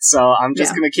get it, so I'm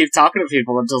just Yeah. gonna keep talking to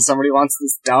people until somebody wants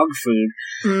this dog food.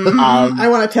 I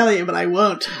want to tell you, but I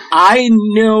won't. I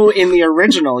knew in the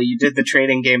original you did the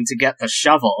trading game to get the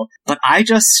shovel, but I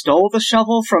just stole the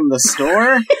shovel from the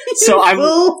store, so I'm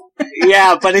Fool.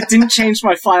 Yeah, but it didn't change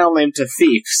my file name to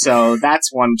Thief, so that's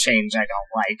one change I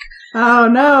don't like. Oh,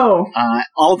 no.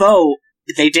 Although,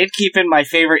 they did keep in my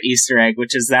favorite Easter egg,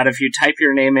 which is that if you type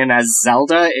your name in as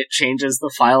Zelda, it changes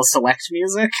the file select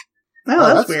music.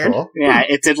 Oh, that's weird. Cool. Yeah,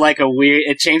 it did like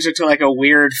it changed it to like a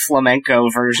weird flamenco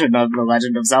version of the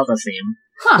Legend of Zelda theme.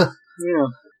 Huh. Yeah.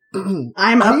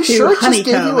 I'm Are up you to sure it just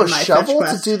honeycomb gave you a in my shovel fetch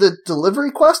to quest. do the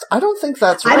delivery quest? I don't think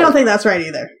that's right. I don't think that's right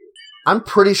either. I'm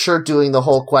pretty sure doing the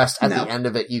whole quest at No. the end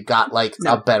of it, you got like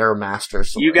No. a better master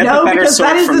sword. You get No, the better because sword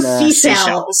that is from the the seashell.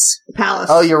 seashells. Palace.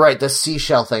 Oh, you're right. The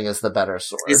seashell thing is the better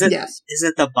sword. Is it? Yes. Is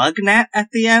it the bug net at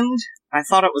the end? I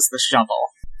thought it was the shovel.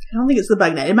 I don't think it's the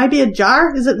bug net. It might be a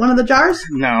jar. Is it one of the jars?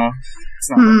 No, it's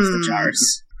not one of the Hmm.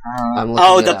 jars. I'm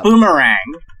looking it The up. boomerang.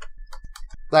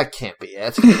 That can't be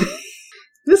it.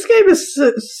 This game is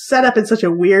set up in such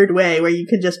a weird way where you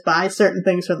can just buy certain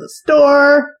things from the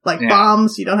store, like Yeah.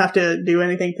 bombs. You don't have to do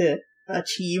anything to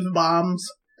achieve bombs.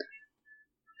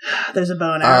 There's a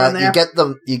bow and arrow in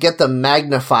there. You get the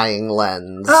magnifying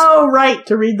lens. Oh, right,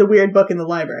 to read the weird book in the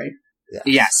library.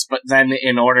 Yes, but then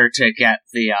in order to get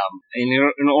the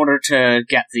in order to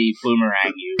get the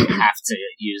boomerang, you have to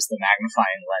use the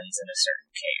magnifying lens in a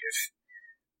certain cave.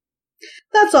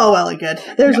 That's all well and good.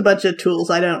 There's a bunch of tools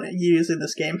I don't use in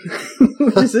this game,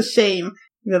 which is a shame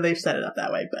that they've set it up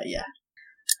that way, but yeah.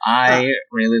 I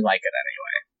really like it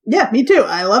anyway. Yeah, me too.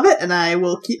 I love it, and I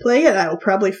will keep playing it. I will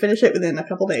probably finish it within a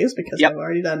couple days because Yep. I've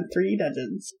already done 3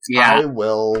 dungeons. Yeah, I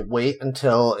will wait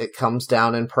until it comes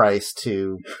down in price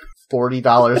to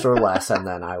 $40 or less, and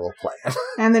then I will play it.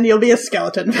 And then you'll be a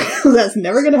skeleton. That's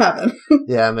never going to happen.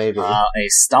 Yeah, maybe. a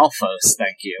Stalfos,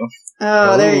 thank you.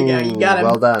 Oh, there you go. You got him.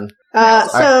 Well done.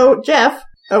 So, Jeff.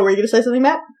 Oh, were you going to say something,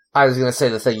 Matt? I was going to say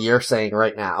the thing you're saying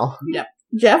right now.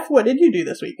 Jeff, what did you do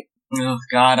this week? Oh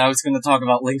God, I was going to talk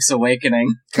about Link's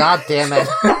Awakening. God damn it.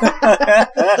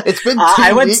 I It's been 2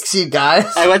 I went- weeks, you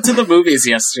guys. went to the movies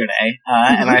yesterday,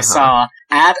 and I saw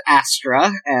Ad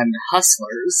Astra and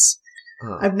Hustlers.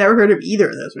 I've never heard of either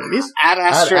of those movies. Ad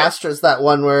Astra. Astra's that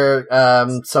one where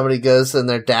somebody goes and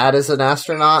their dad is an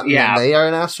astronaut, and Yeah. then they are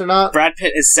an astronaut? Brad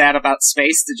Pitt is sad about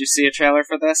space. Did you see a trailer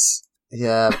for this?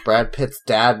 Yeah, Brad Pitt's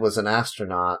dad was an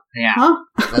astronaut, Yeah. Huh?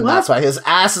 and What? that's why his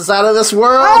ass is out of this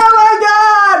world! Oh my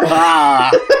god!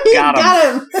 Ah, You got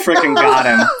him. him! Freaking got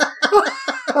him.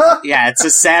 Yeah, it's a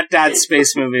sad dad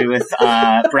space movie with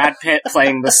Brad Pitt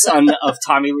playing the son of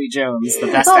Tommy Lee Jones, the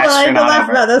best Hold on, I had to astronaut laugh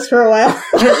ever. about this for a while.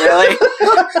 Really?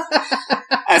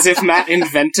 As if Matt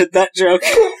invented that joke.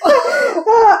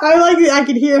 I like that I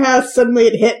could hear how suddenly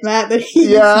it hit Matt that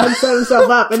he Yeah. just set himself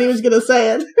up and he was going to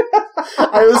say it.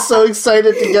 I was so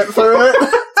excited to get through it.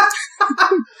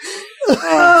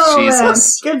 Oh,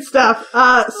 Jesus. Man. Good stuff.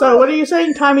 So what are you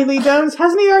saying, Tommy Lee Jones?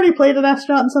 Hasn't he already played an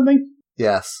astronaut in something?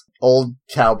 Yes, old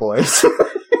cowboys.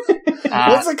 Uh,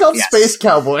 What's it called? yes. Space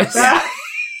cowboys. Yeah.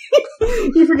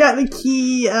 You forgot the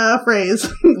key phrase.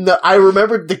 No, I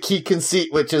remembered the key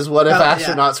conceit, which is what if Oh, yeah.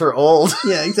 astronauts were old?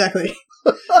 Yeah, exactly.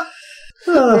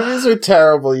 Movies are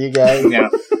terrible, you guys. Yeah.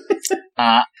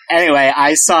 Anyway,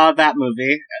 I saw that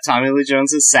movie. Tommy Lee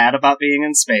Jones is sad about being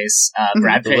in space.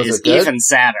 Brad Pitt Was is it good? even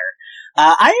sadder.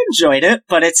 I enjoyed it,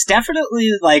 but it's definitely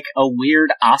like a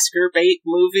weird Oscar bait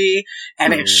movie,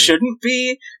 and it shouldn't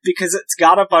be, because it's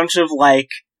got a bunch of like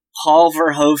Paul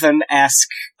Verhoeven-esque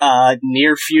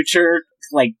near future,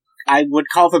 like I would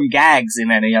call them gags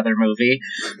in any other movie.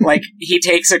 Like he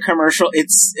takes a commercial. It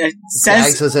says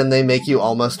Gags as in they make you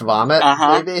almost vomit,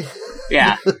 Uh-huh. maybe?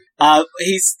 yeah.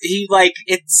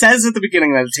 It says at the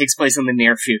beginning that it takes place in the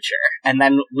near future, and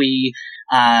then we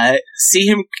see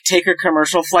him take a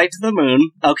commercial flight to the moon.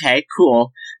 Okay,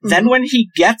 cool. Then when he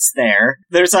gets there,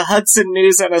 there's a Hudson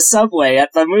News and a Subway at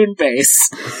the moon base.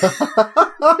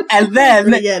 And then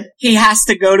Pretty good. he has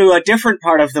to go to a different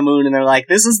part of the moon, and they're like,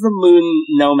 this is the moon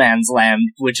no man's land,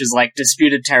 which is like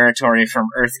disputed territory from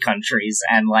Earth countries,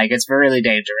 and like it's really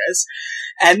dangerous.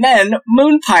 And then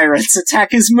moon pirates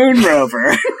attack his moon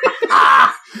rover.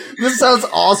 This sounds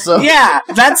awesome. Yeah,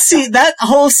 that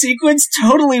whole sequence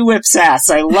totally whips ass.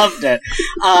 I loved it.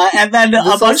 And then a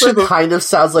This bunch also of the, kind of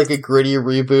sounds like a gritty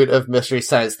reboot of Mystery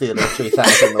Science Theater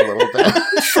 3000 a little bit.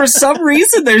 for some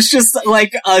reason, there's just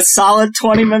like a solid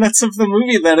 20 minutes of the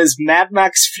movie that is Mad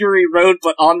Max Fury Road,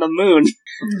 but on the moon.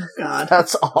 Oh, God.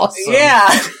 That's awesome. Yeah,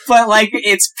 but like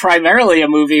it's primarily a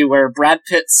movie where Brad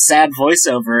Pitt's sad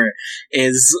voiceover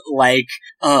is like,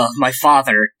 my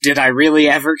father, did I really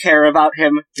ever care about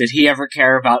him? Did he ever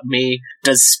care about me?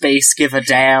 Does space give a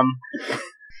damn?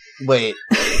 Wait,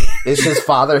 is his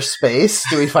father space?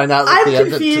 Do we find out at I'm the end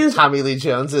confused. that Tommy Lee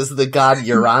Jones is the god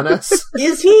Uranus?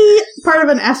 Is he part of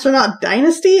an astronaut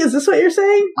dynasty? Is this what you're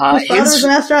saying? His father was an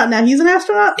astronaut, now he's an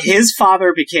astronaut? His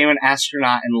father became an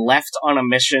astronaut and left on a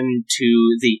mission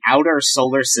to the outer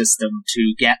solar system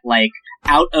to get,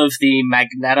 out of the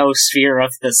magnetosphere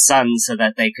of the sun so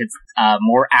that they could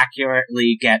more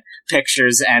accurately get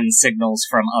pictures and signals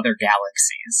from other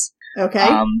galaxies.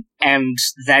 Okay. And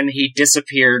then he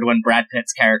disappeared when Brad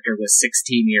Pitt's character was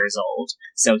 16 years old.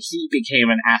 So he became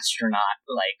an astronaut,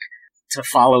 to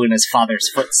follow in his father's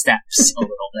footsteps a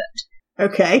little bit.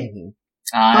 Okay. Mm-hmm.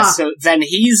 So then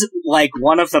he's,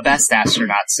 one of the best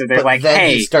astronauts. So they're But then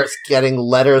hey. he starts getting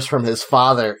letters from his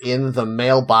father in the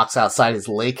mailbox outside his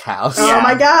lake house. Oh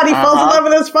my god, he falls in love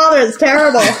with his father. It's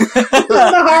terrible. This is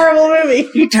a horrible movie.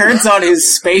 He turns on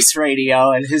his space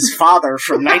radio and his father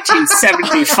from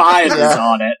 1975 is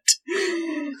on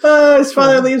it. His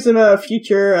father leaves him a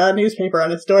future newspaper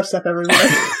on his doorstep every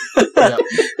morning. Yeah.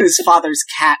 His father's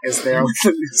cat is there with the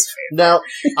newspaper. Now,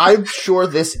 I'm sure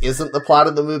this isn't the plot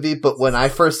of the movie, but when I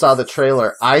first saw the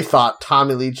trailer, I thought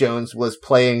Tommy Lee Jones was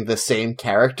playing the same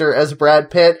character as Brad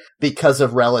Pitt because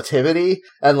of relativity,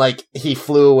 and he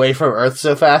flew away from Earth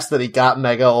so fast that he got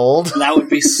mega old. That would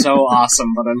be so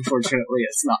awesome, but unfortunately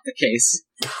it's not the case.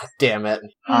 God damn it.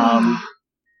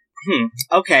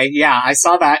 Okay, yeah, I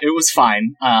saw that. It was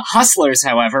fine. Hustlers,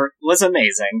 however, was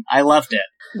amazing. I loved it.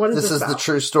 What is This is about? the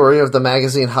true story of the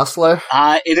magazine Hustler?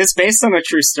 It is based on a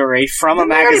true story from a Didn't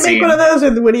they already magazine. make one of those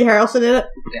with Woody Harrelson in it?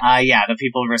 Yeah, The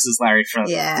People versus Larry Flint.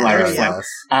 Yeah, Flint.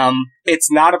 yeah.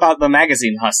 It's not about the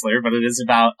magazine Hustler, but it is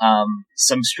about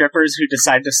some strippers who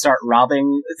decide to start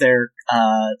robbing their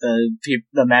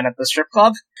the men at the strip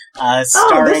club.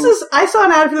 Starring... I saw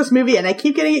an ad for this movie and I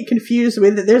keep getting it confused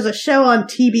with there's a show on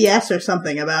TBS or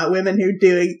something about women who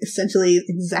do essentially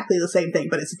exactly the same thing,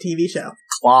 but it's a TV show.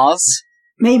 Claws.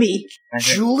 Maybe.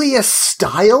 Julia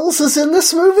Stiles is in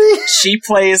this movie? She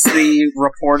plays the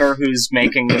reporter who's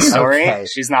making the story. Okay.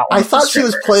 She's not one I of the thought she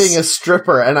was strippers. playing a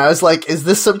stripper, and I was like, is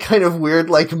this some kind of weird,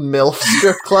 MILF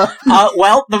strip club?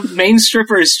 Well, the main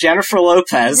stripper is Jennifer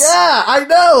Lopez. Yeah, I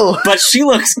know! But she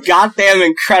looks goddamn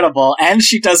incredible, and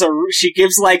she gives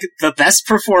the best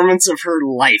performance of her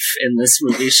life in this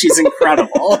movie. She's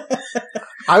incredible.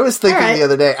 I was thinking All right. the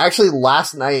other day, actually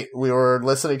last night, we were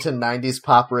listening to 90s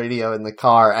pop radio in the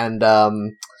car, and,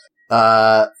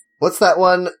 what's that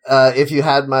one? If You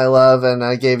Had My Love and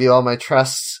I Gave You All My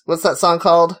Trust. What's that song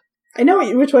called? I know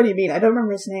which one you mean. I don't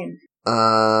remember his name.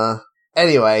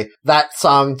 Anyway, that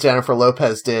song Jennifer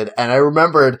Lopez did, and I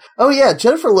remembered, oh yeah,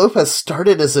 Jennifer Lopez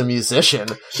started as a musician.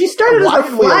 She started Why as a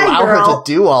did we fly allow girl. her to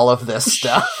do all of this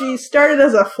stuff? She started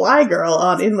as a fly girl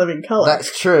on In Living Color.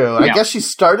 That's true. Yeah. I guess she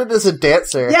started as a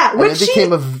dancer, Yeah, and when then she-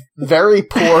 became a very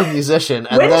poor musician,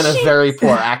 and When then a she- very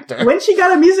poor actor. When she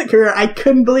got a music career, I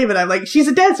couldn't believe it. I'm like, she's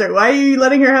a dancer. Why are you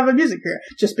letting her have a music career?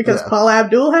 Just because Yeah. Paula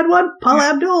Abdul had one? Paula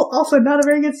Abdul, also not a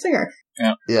very good singer.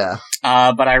 Yeah.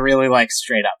 But I really like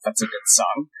Straight Up. That's a good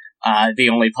song. The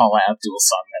only Paula Abdul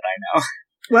song that I know.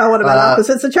 Well, what about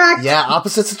Opposites Attract? Yeah,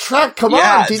 Opposites Attract. Come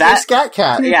Yeah, on, DJ that- Scat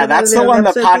Cat. Can you Yeah, put that that's in the the one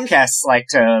that episode, please? podcasts like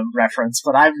to reference,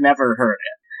 but I've never heard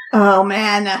it. Oh,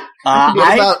 man. What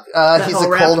I about that he's a whole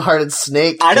rap- cold-hearted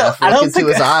snake? I don't- Jeff, I look don't into think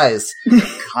his that- eyes.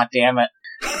 God damn it.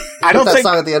 I Put don't that think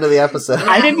song at the end of the episode.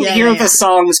 I didn't Yeah, hear yeah, yeah. the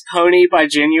songs Pony by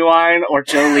Genuine or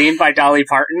Jolene by Dolly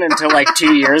Parton until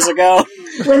 2 years ago.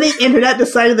 When the internet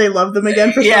decided they loved them again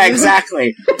for some Yeah, reason.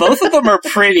 exactly. Both of them are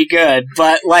pretty good,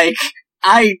 but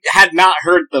I had not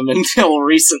heard them until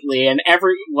recently, and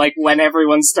when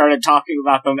everyone started talking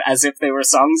about them as if they were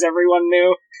songs everyone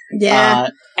knew. Yeah.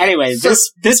 Anyway, So-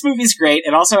 this movie's great.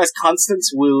 It also has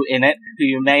Constance Wu in it, who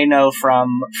you may know from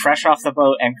Fresh Off the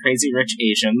Boat and Crazy Rich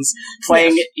Asians,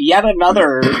 playing yet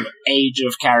another age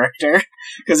of character.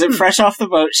 Because in Fresh Off the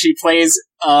Boat, she plays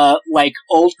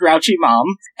old grouchy mom,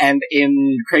 and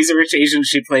in Crazy Rich Asians,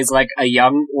 she plays a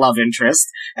young love interest.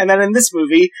 And then in this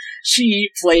movie, she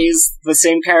plays the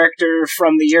same character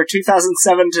from the year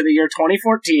 2007 to the year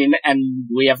 2014, and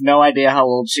we have no idea how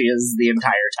old she is the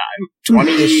entire time.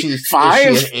 Is she 25?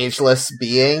 an ageless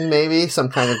being, maybe? Some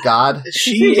kind of god?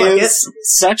 She Seems like is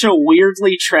such a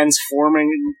weirdly transforming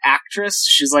actress.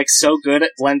 She's so good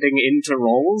at blending into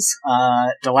roles.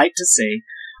 Delight to see.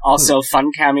 Also,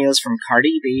 fun cameos from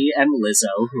Cardi B and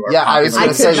Lizzo, who are Yeah, I was popular. going to I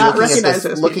could say, not recognize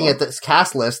those looking people. at this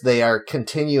cast list, they are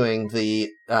continuing the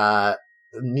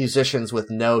musicians with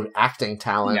no acting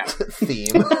talent theme.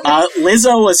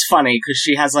 Lizzo was funny because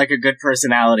she has a good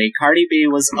personality. Cardi B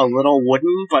was a little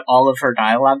wooden, but all of her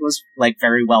dialogue was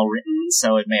very well written,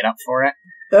 so it made up for it.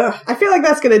 I feel like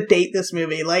that's gonna date this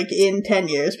movie. Like, in 10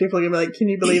 years, people are gonna be like, can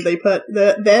you believe they put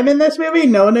them in this movie?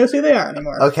 No one knows who they are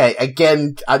anymore. Okay,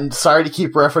 again, I'm sorry to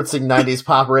keep referencing 90s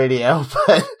pop radio,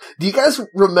 but do you guys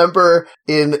remember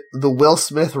in the Will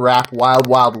Smith rap Wild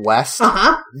Wild West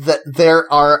that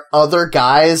there are other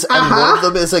guys, and one of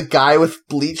them is a guy with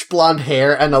bleach blonde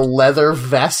hair and a leather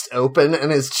vest open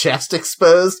and his chest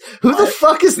exposed? Who the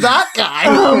fuck is that guy?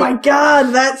 Oh my god,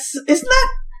 is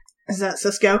that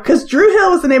Cisco? Because Drew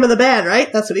Hill was the name of the band,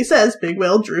 right? That's what he says. Big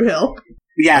Will, Drew Hill.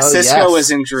 Yeah, Cisco was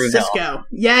in Drew Hill. Cisco.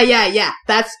 Yeah.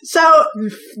 That's, so,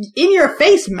 in your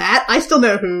face, Matt, I still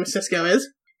know who Cisco is.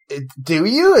 Do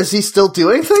you? Is he still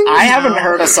doing things? I haven't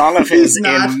heard a song of his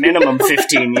in minimum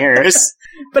 15 years.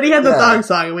 But he had the thong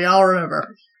song, and we all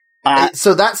remember.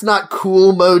 So that's not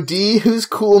Cool Mo D? Who's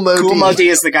Cool Mo D? Cool Mo D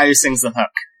is the guy who sings the hook.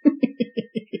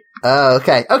 Oh,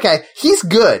 okay. He's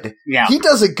good. Yeah. He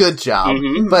does a good job.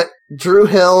 Mm-hmm. But Drew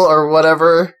Hill or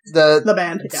whatever, the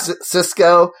band,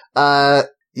 Cisco,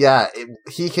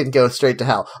 he can go straight to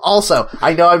hell. Also,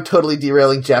 I know I'm totally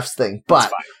derailing Jeff's thing,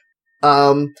 but,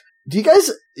 do you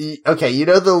guys, you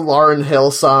know the Lauryn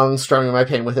Hill song, Strumming My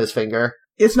Pain with His Finger?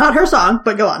 It's not her song,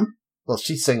 but go on. Well,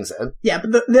 she sings it. Yeah,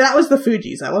 but that was the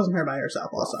Fugees. That wasn't her by herself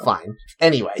also. Fine.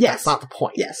 Anyway, that's not the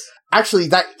point. Yes. Actually,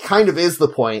 that kind of is the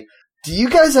point. Do you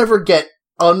guys ever get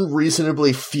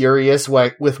unreasonably furious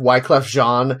with Wyclef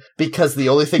Jean because the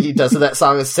only thing he does in that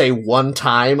song is say one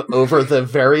time over the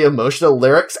very emotional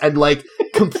lyrics and, like,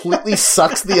 completely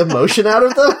sucks the emotion out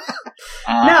of them?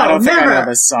 I don't think I know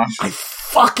this song. I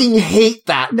fucking hate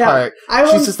that part.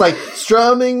 She's just like,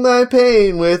 strumming my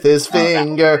pain with his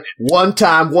finger. One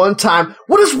time. What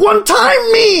does one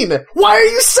time mean? Why are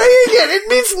you saying it? It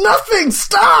means nothing.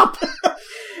 Stop!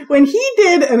 When he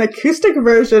did an acoustic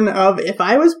version of If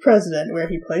I Was President, where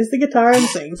he plays the guitar and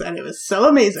sings, and it was so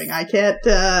amazing, I can't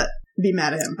be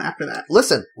mad at him after that.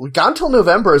 Listen, Gone Till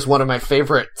November is one of my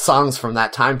favorite songs from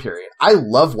that time period. I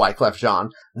love Wyclef Jean.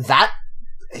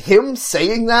 Him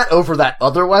saying that over that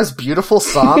otherwise beautiful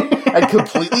song and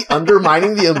completely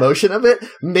undermining the emotion of it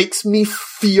makes me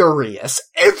furious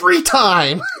every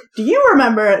time. Do you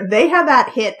remember they had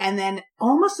that hit and then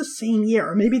almost the same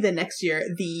year, or maybe the next year,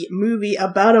 the movie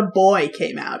About a Boy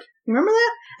came out? You remember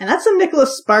that? And that's a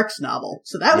Nicholas Sparks novel.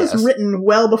 So that was written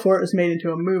well before it was made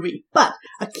into a movie. But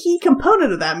a key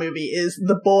component of that movie is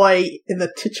the boy,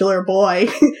 the titular boy,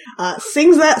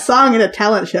 sings that song in a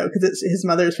talent show because it's his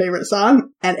mother's favorite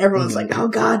song. And everyone's like, oh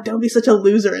god, don't be such a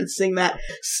loser and sing that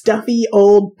stuffy,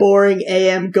 old, boring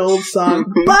AM Gold song.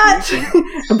 But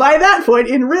by that point,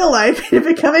 in real life, it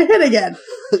had become a hit again.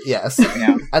 Yes.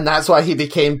 Yeah. And that's why he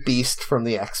became Beast from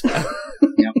the X-Men.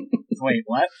 Yep. Wait,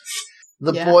 what?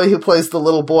 The boy who plays the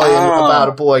little boy in About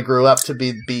a Boy grew up to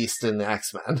be Beast in the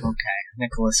X-Men. Okay.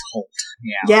 Nicholas Hoult.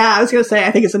 Yeah, I was going to say,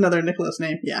 I think it's another Nicholas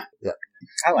name. Yeah.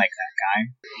 I like that guy.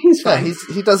 He's fine. Yeah,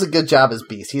 he does a good job as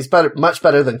Beast. He's much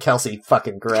better than Kelsey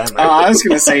fucking Grammer. Oh, I was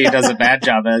going to say he does a bad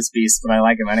job as Beast, but I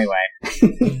like him anyway.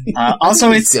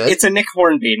 Also, it's a Nick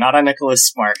Hornby, not a Nicholas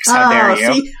Sparks. How dare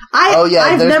you? See,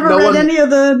 I've never read any of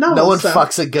the novels. No one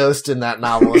fucks a ghost in that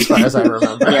novel, as far as I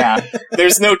remember. Yeah.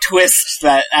 There's no twist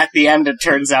that at the end it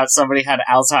turns out somebody had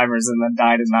Alzheimer's and then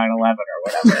died in 9/11 or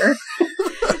whatever.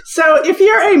 So, if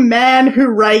you're a man who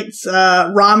writes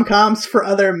rom-coms for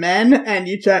other men and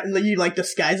you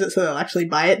disguise it so they'll actually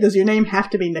buy it, does your name have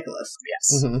to be Nicholas?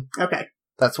 Yes. Mm-hmm. Okay.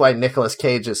 That's why Nicolas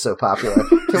Cage is so popular.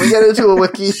 Can we get into a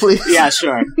wiki, please? Yeah,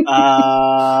 sure.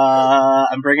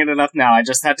 I'm bringing it up now. I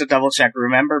just had to double check.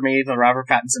 Remember Me, the Robert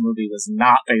Pattinson movie, was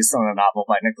not based on a novel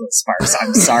by Nicholas Sparks.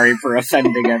 I'm sorry for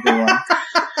offending everyone.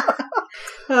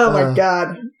 Oh my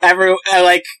god.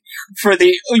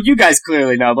 You guys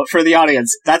clearly know, but for the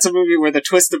audience, that's a movie where the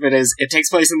twist of it is, it takes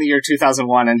place in the year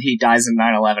 2001 and he dies in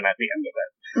 9/11 at the end of it.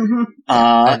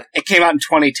 Mm-hmm. It came out in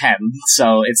 2010,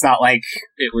 so it's not like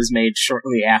it was made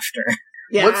shortly after.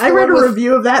 Yeah, I read a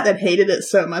review of that hated it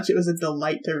so much it was a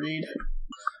delight to read.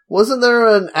 Wasn't there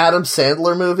an Adam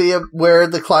Sandler movie where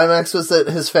the climax was that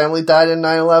his family died in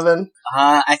 9/11?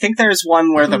 I think there's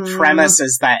one where the premise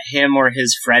is that him or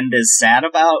his friend is sad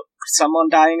about someone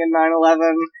dying in 9/11.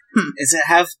 Does it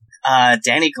have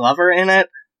Danny Glover in it?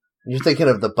 You're thinking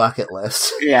of The Bucket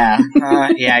List. Yeah,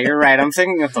 you're right. I'm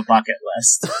thinking of The Bucket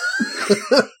List.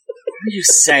 What are you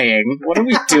saying? What are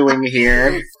we doing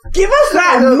here? Give us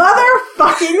that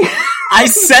motherfucking... I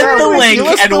sent the link,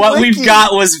 and what we've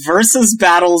got was Versus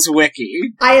Battles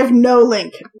Wiki. I have no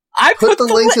link. I put the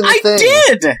link in the thing. I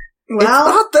did! Well,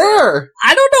 it's not there!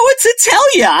 I don't know what to tell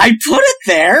you. I put it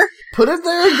there. Put it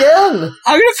there again.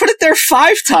 I'm gonna put it there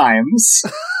 5 times.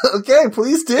 Okay,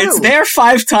 please do. It's there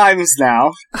 5 times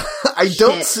now. I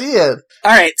don't see it.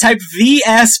 Alright, type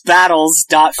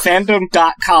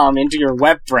vsbattles.fandom.com into your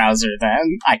web browser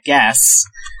then, I guess.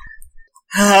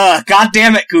 God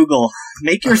damn it, Google.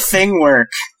 Make your thing work.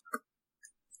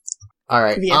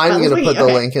 Alright, Yeah, I'm going to put the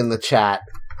okay. link in the chat.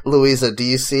 Louisa, do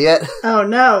you see it? Oh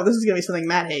no, this is gonna be something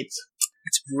Matt hates.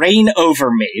 It's Reign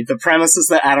Over Me. The premise is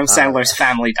that Adam Sandler's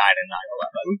family died in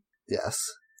 9/11. Yes.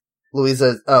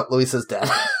 Louisa's dead.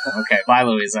 Okay, bye,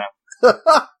 Louisa.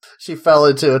 She fell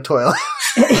into a toilet.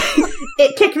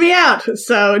 It kicked me out,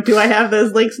 so do I have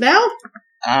those links now?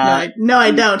 No, I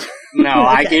don't. No,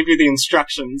 I Okay. gave you the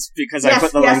instructions because I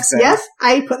put the links in. Yes,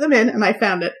 I put them in and I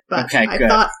found it, but Okay, I good.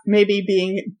 thought maybe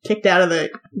being kicked out of the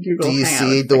Google Do you Hangout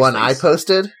see would the fix one I things.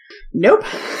 posted? Nope.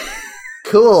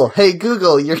 Cool. Hey,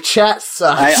 Google, your chat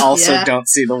sucks. I also Yeah. don't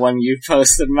see the one you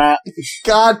posted, Matt.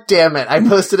 God damn it. I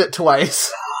posted it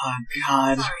twice. Oh,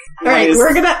 God. Alright,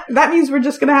 that means we're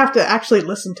just gonna have to actually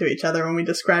listen to each other when we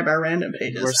describe our random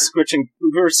pages. We're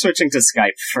switching to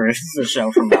Skype for the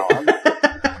show from now on.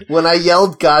 When I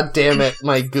yelled, God damn it,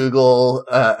 my Google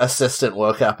assistant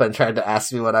woke up and tried to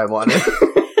ask me what I wanted.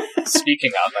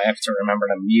 Speaking of, I have to remember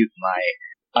to mute my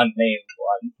unnamed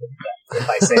one. If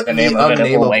I say the name The of it,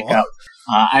 it will unnameable. wake up.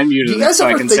 I Do muted you it guys so I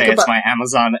ever can think say it's about- my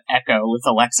Amazon Echo with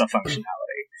Alexa functionality.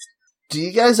 Do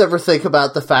you guys ever think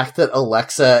about the fact that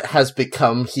Alexa has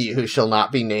become he who shall not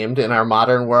be named in our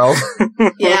modern world?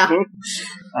 Yeah.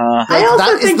 Uh, I also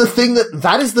that is think- the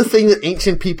thing that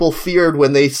ancient people feared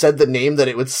when they said the name, that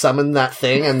it would summon that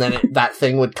thing, and then that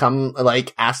thing would come,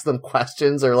 like, ask them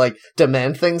questions or, like,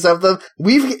 demand things of them.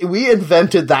 We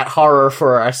invented that horror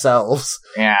for ourselves.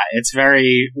 yeah, it's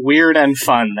very weird and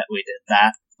fun that we did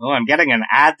that. Oh, I'm getting an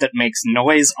ad that makes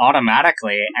noise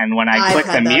automatically, and when I I've click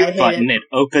the had that. I mute hate button, it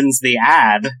opens the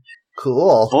ad.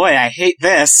 Cool. Boy, I hate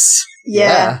this.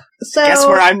 Yeah. So Guess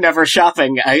where I'm never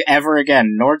shopping ever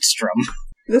again? Nordstrom.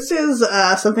 this is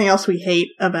something else we hate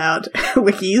about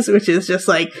wikis, which is just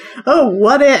like, oh,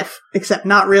 what if? Except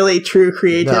not really true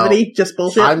creativity, just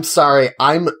bullshit. I'm sorry,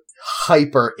 I'm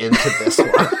hyper into this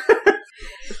one.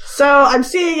 So I'm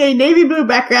seeing a navy blue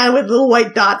background with little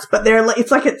white dots, but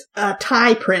it's like it's a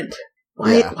tie print.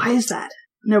 Why? Yeah. Why is that?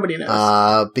 Nobody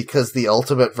knows. Because the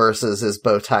ultimate versus is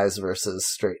bow ties versus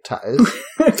straight ties.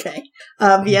 Okay.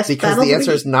 VS Because Battles the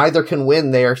answer Wiki. is neither can win,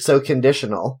 they are so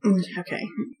conditional. Okay.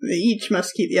 They each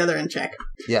must keep the other in check.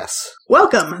 Yes.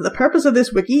 Welcome. The purpose of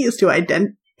this wiki is to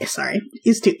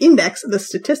index the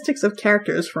statistics of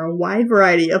characters from a wide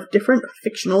variety of different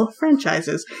fictional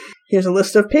franchises. Here's a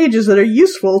list of pages that are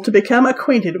useful to become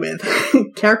acquainted with.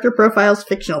 Character profiles,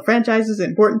 fictional franchises,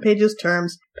 important pages,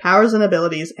 terms, powers and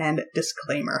abilities, and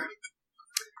disclaimer.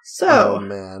 Oh So,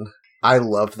 man. I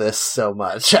love this so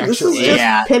much, this is actually. just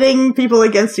Yeah. pitting people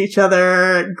against each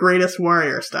other, greatest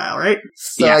warrior style, right?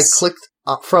 So Yes. I clicked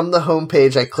from the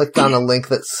homepage. I clicked on a link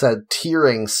that said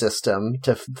tiering system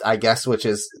I guess, which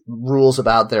is rules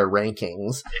about their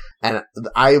rankings. And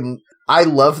I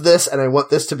love this, and I want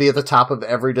this to be at the top of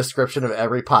every description of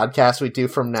every podcast we do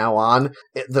from now on.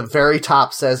 The very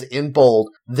top says in bold,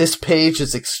 "This page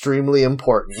is extremely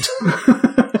important."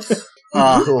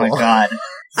 Oh Cool. my god.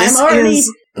 This I'm already-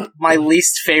 is my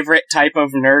least favorite type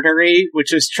of nerdery,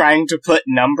 which is trying to put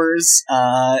numbers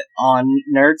on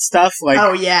nerd stuff. Like,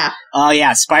 Oh, yeah.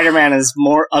 Spider-Man is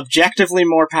objectively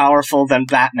more powerful than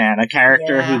Batman, a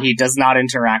character Yeah. who he does not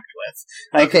interact with.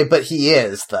 Like, Okay, but he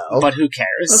is, though. but who Let's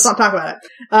cares? not talk about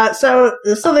it. So,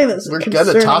 there's something that's We're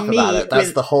concerning gonna talk me about it. That's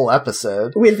with, the whole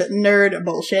episode. with nerd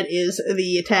bullshit is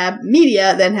the tab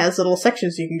media then has little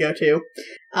sections you can go to.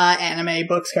 Anime,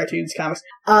 books, cartoons, comics.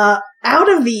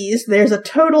 Out of these, there's a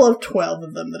total of 12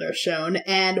 of them that are shown,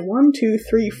 and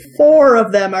 4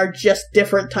 of them are just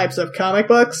different types of comic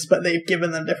books, but they've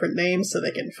given them different names so they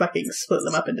can fucking split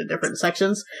them up into different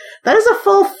sections. That is a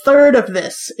full third of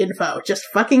this info, just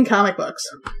fucking comic books.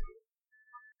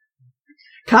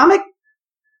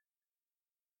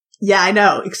 Yeah, I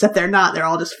know, except they're not. They're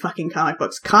all just fucking comic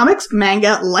books. Comics,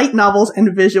 manga, light novels,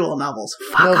 and visual novels.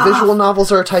 Fuck No, off. visual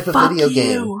novels are a type of Fuck video you.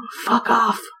 game. Fuck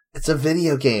off. It's a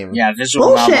video game. Yeah, visual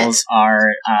Bullshit. novels are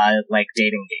like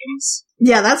dating games.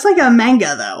 Yeah, that's like a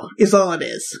manga, though, is all it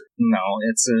is. No,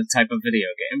 it's a type of video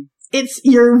game.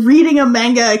 You're reading a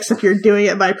manga, except you're doing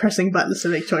it by pressing buttons to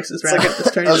make choices rather than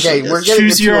just turning Okay, into we're this. getting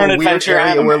Choose into your a own weird adventure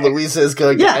area anime. where Louisa is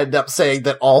going Yeah. to end up saying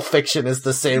that all fiction is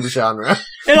the same genre.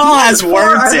 It all has Four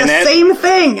words are in the it. same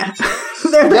thing.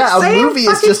 They're the Yeah, a same movie is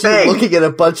fucking just you thing. looking at a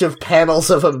bunch of panels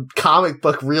of a comic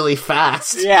book really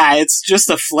fast. Yeah, it's just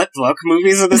a flip book.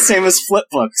 Movies are the same as flip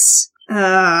books.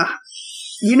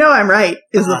 You know I'm right,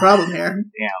 is the problem here.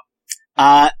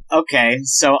 Okay,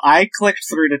 so I clicked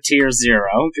through to tier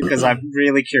 0 because I'm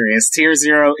really curious. Tier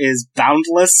 0 is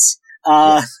Boundless,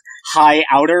 high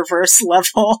Outerverse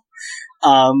level.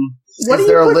 What Is are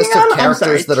there you a list clicking of on? I'm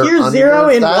sorry, characters that are tier under 0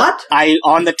 in that? what?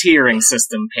 On the tiering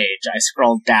system page, I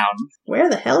scrolled down. Where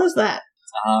the hell is that?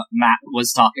 Matt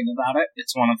was talking about it.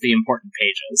 It's one of the important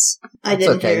pages. I It's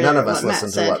didn't okay, hear none of what us Matt listen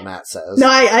to said. what Matt says. No,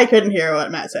 I couldn't hear what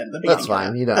Matt said at the beginning. That's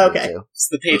fine, you don't Okay. need to. It's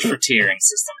the page for tiering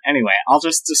system. Anyway, I'll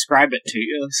just describe it to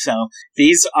you. So,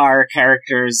 these are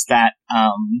characters that,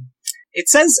 it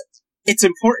says it's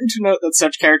important to note that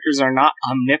such characters are not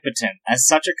omnipotent, as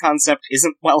such a concept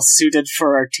isn't well suited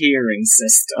for our tiering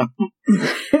system.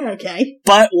 Okay.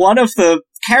 But one of the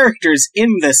characters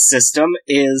in this system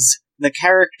is the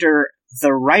character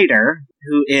The Writer,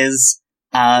 who is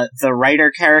the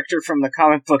writer character from the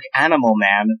comic book Animal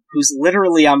Man, who's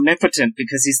literally omnipotent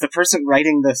because he's the person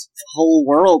writing this whole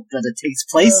world that it takes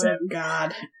place in. Oh,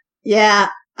 God. Yeah,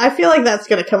 I feel like that's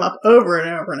going to come up over and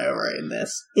over and over in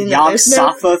this.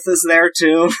 Yog-Sothoth is there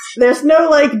too. There's no,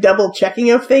 double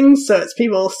checking of things, so it's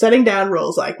people setting down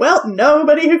rules like, well,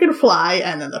 nobody who can fly,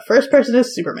 and then the first person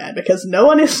is Superman, because no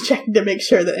one is checking to make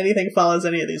sure that anything follows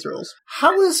any of these rules.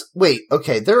 Wait,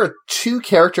 okay, there are 2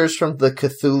 characters from the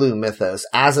Cthulhu mythos,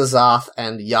 Azazoth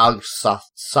and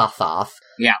Yog-Sothoth.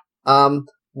 Yeah.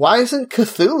 Why isn't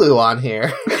Cthulhu on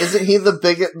here? Isn't he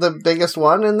the biggest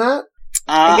one in that?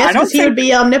 I guess because he would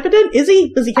be omnipotent? Is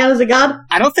he? Does he count as a god?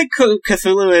 I don't think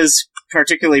Cthulhu is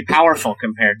particularly powerful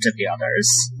compared to the others.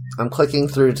 I'm clicking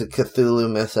through to Cthulhu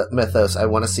mythos. I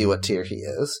want to see what tier he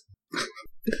is.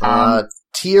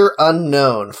 Tier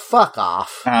unknown. Fuck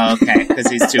off. Oh, okay, because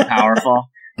he's too powerful.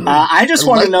 I just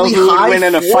want to know who would win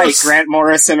in a fight, Grant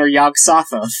Morrison or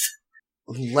Yog-Sothoth.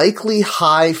 Likely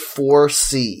high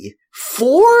 4C.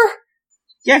 4?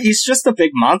 Yeah, he's just a big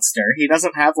monster. He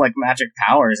doesn't have, magic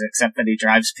powers, except that he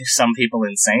drives some people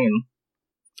insane.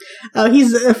 Oh,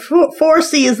 he's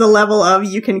 4C is the level of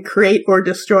you can create or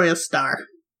destroy a star.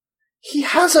 He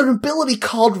has an ability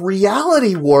called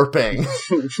reality warping.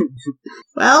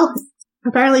 Well,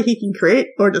 apparently he can create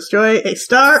or destroy a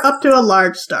star up to a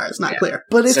large star. It's not clear.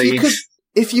 But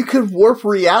if you could warp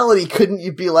reality, couldn't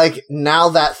you be like, now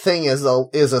that thing is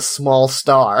a small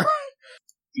star?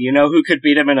 You know who could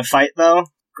beat him in a fight, though?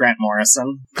 Grant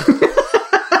Morrison.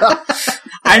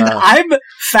 I'm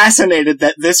fascinated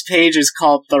that this page is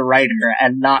called The Writer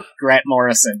and not Grant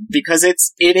Morrison, because it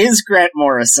is Grant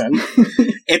Morrison.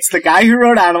 It's the guy who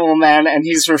wrote Animal Man, and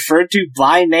he's referred to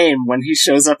by name when he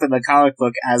shows up in the comic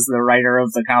book as the writer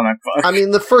of the comic book. I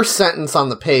mean, the first sentence on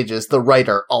the page is the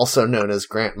writer, also known as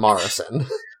Grant Morrison.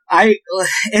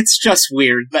 It's just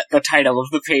weird that the title of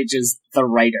the page is The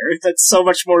Writer. That's so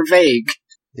much more vague.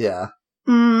 Yeah.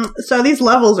 So these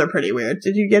levels are pretty weird.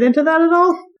 Did you get into that at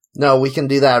all? No, we can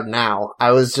do that now.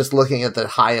 I was just looking at the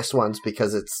highest ones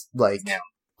because it's,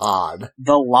 odd.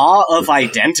 The Law of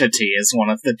Identity is one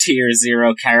of the Tier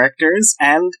 0 characters,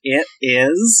 and it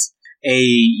is a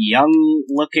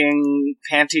young-looking,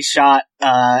 panty-shot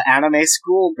anime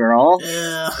schoolgirl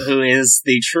who is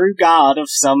the true god of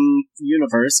some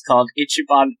universe called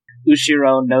Ichiban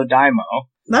Ushiro no Daimo.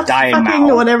 That's fucking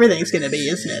what everything's gonna be,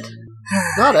 isn't it?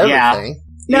 Not everything.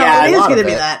 No, it is going to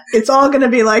be that. It's all going to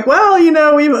be like, well,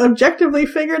 we've objectively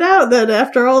figured out that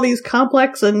after all these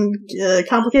complex and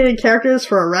complicated characters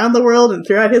for around the world and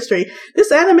throughout history,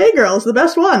 this anime girl is the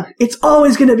best one. It's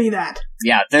always going to be that.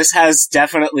 Yeah, this has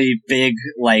definitely big,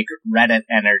 Reddit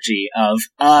energy of,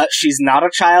 she's not a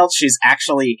child, she's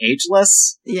actually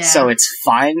ageless, so it's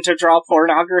fine to draw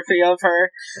pornography of her,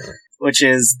 which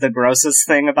is the grossest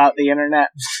thing about the internet.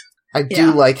 I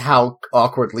do like how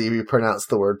awkwardly you pronounce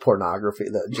the word pornography,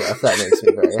 though, Jeff. That makes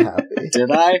me very happy. Did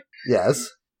I? Yes.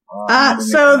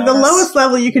 So the lowest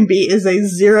level you can be is a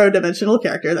 0-dimensional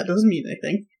character. That doesn't mean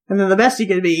anything. And then the best you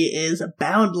can be is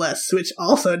Boundless, which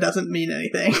also doesn't mean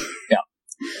anything. Yeah.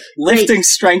 Lifting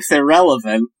strength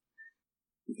irrelevant.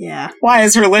 Yeah. Why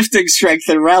is her lifting strength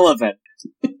irrelevant?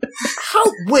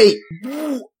 Wait.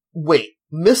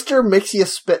 Mr.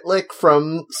 Mixia-Spitlick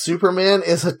from Superman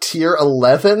is a tier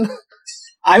 11?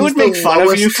 I would make fun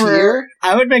of you for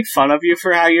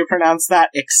how you pronounce that,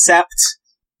 except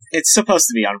it's supposed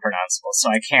to be unpronounceable, so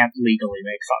I can't legally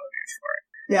make fun of you for it.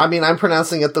 Yeah. I mean, I'm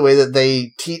pronouncing it the way that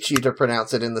they teach you to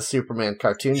pronounce it in the Superman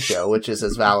cartoon show, which is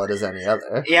as valid as any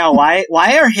other. Yeah, why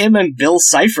are him and Bill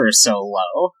Cipher so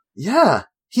low? Yeah.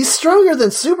 He's stronger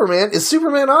than Superman. Is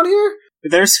Superman on here?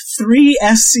 There's 3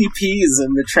 SCPs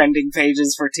in the trending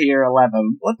pages for tier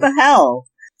 11. What the hell?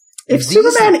 If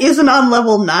Superman isn't on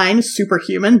level 9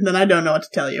 superhuman, then I don't know what to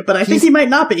tell you, but I think he might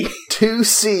not be.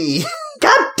 2C.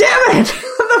 God damn it!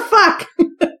 What the fuck?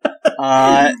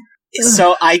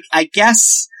 So I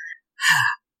guess...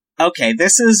 Okay,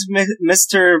 this is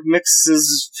Mr.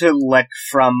 Mxyzptlk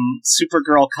from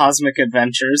Supergirl Cosmic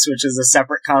Adventures, which is a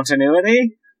separate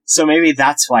continuity. So maybe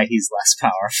that's why he's less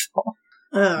powerful.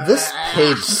 This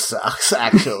page sucks,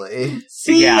 actually.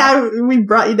 See, we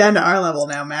brought you down to our level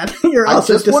now, Matt. You're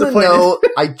also disappointed.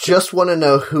 I just want to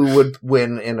know who would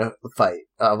win in a fight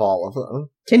of all of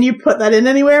them. Can you put that in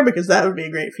anywhere? Because that would be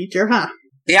a great feature, huh?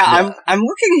 Yeah. I'm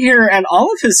looking here, and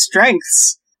all of his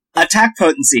strengths: attack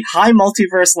potency, high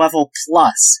multiverse level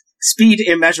plus, speed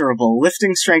immeasurable,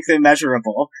 lifting strength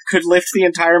immeasurable, could lift the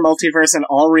entire multiverse and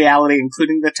all reality,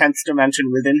 including the 10th dimension,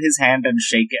 within his hand and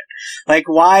shake it. Like,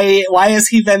 why is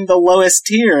he then the lowest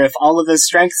tier if all of his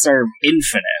strengths are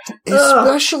infinite?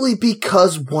 Especially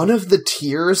because one of the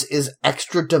tiers is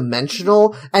extra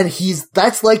dimensional, and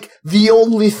that's like the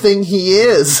only thing he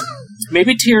is.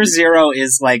 Maybe tier 0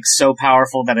 is like so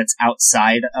powerful that it's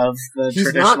outside of the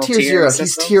traditional tier. He's not tier 0,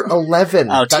 he's tier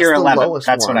 11. Oh, that's tier 11.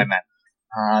 That's what I meant.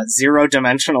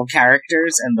 Zero-dimensional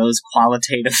characters and those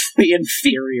qualitatively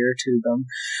inferior to them.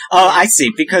 Oh, I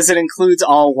see, because it includes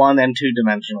all 1- and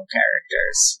 2-dimensional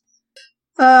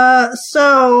characters.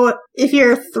 So if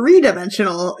you're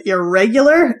 3-dimensional, you're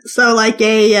regular. So like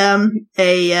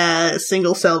a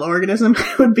single-celled organism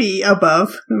would be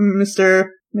above Mr.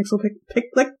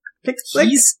 Mxyzptlk.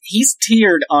 He's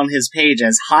tiered on his page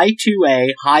as high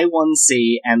 2A, high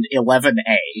 1C, and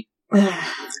 11A.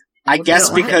 I guess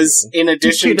because in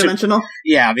addition two-dimensional?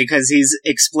 Yeah, because he's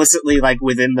explicitly, like,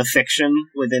 within the fiction,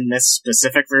 within this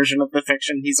specific version of the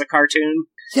fiction, he's a cartoon.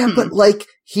 Yeah, but, like,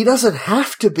 he doesn't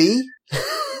have to be.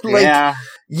 Yeah.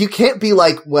 You can't be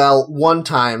like, well, one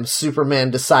time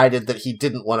Superman decided that he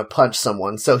didn't want to punch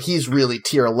someone, so he's really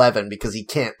tier 11 because he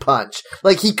can't punch.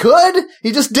 Like, he could!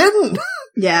 He just didn't!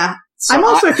 Yeah. So I'm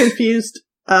also confused.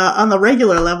 On the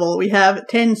regular level, we have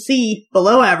 10C,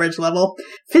 below average level,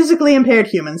 physically impaired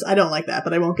humans. I don't like that,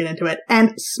 but I won't get into it.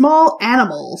 And small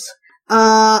animals.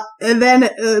 And then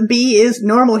B is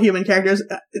normal human characters.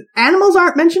 Animals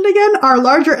aren't mentioned again? Are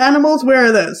larger animals? Where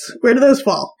are those? Where do those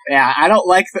fall? Yeah, I don't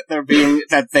like that they're being,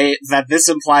 that this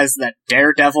implies that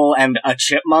Daredevil and a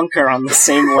chipmunk are on the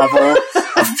same level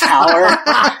of power.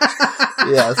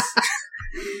 Yes.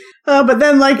 But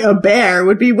then, like, a bear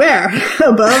would be where?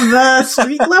 Above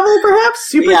street level, perhaps?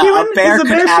 Superhuman? Yeah, a bear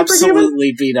could absolutely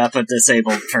superhuman? Beat up a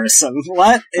disabled person.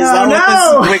 What? Is that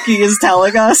what this wiki is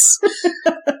telling us?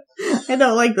 I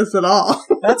don't like this at all.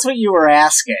 That's what you were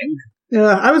asking.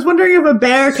 I was wondering if a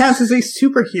bear counts as a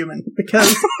superhuman,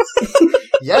 because...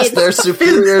 Yes, they're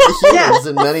superior to humans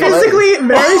in many ways. Physically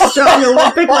very strong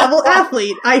Olympic-level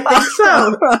athlete. I think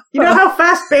so. You know how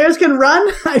fast bears can run?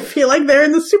 I feel like they're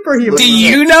in the superhuman Do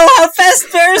you know how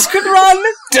fast bears can run?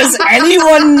 Does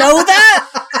anyone know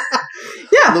that?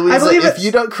 Yeah, Louisa, I believe if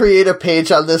you don't create a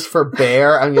page on this for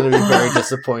bear, I'm going to be very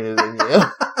disappointed in you.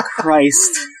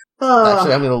 Christ.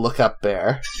 Actually, I'm going to look up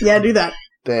bear. Yeah, do that.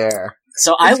 Bear.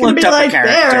 So I looked up like a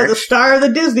character. Bear, the star of the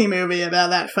Disney movie about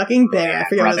that fucking bear. I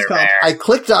forget what it's called. Bear. I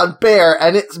clicked on bear,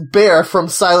 and it's Bear from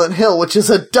Silent Hill, which is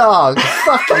a dog.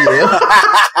 Fuck you.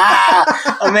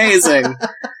 Amazing.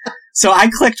 So I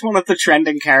clicked one of the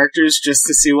trending characters just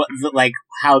to see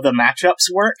how the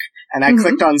matchups work, and I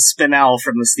clicked on Spinel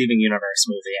from the Steven Universe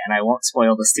movie, and I won't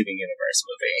spoil the Steven Universe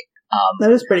movie. That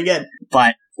was pretty good.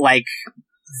 But,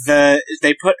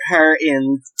 they put her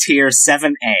in tier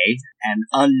 7A and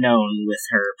unknown with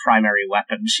her primary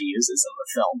weapon she uses in the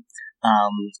film.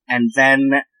 And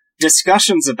then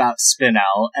discussions about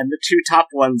Spinel, and the two top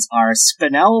ones are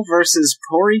Spinel versus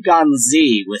Porygon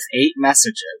Z with 8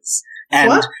 messages, and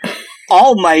what?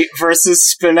 All Might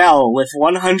versus Spinel with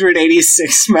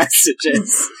 186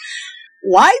 messages.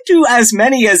 Why do as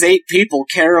many as 8 people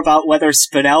care about whether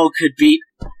Spinel could beat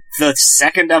the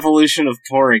second evolution of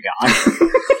Porygon?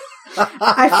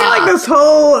 I feel like this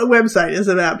whole website is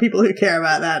about people who care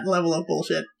about that level of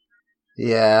bullshit.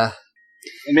 Yeah.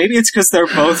 Maybe it's because they're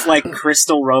both,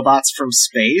 crystal robots from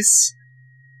space?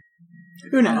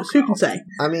 Who knows? Who can say?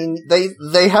 I mean,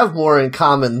 they have more in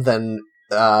common than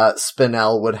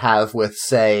Spinel would have with,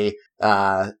 say,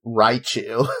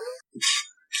 Raichu.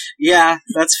 Yeah,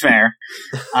 that's fair.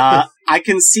 I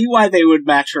can see why they would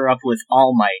match her up with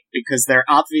All Might, because they're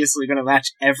obviously going to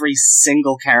match every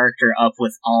single character up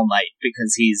with All Might,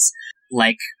 because he's,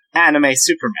 anime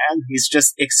Superman. He's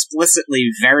just explicitly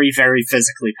very, very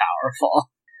physically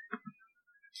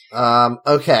powerful.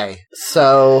 Okay,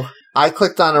 so I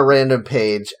clicked on a random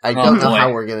page. I don't know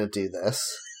how we're going to do this.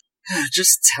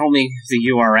 Just tell me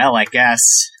the URL, I guess.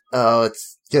 Oh,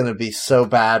 it's gonna be so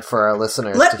bad for our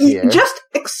listeners to hear. Just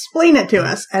explain it to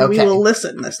us, and we will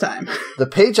listen this time. The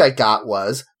page I got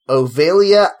was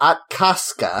Ovalia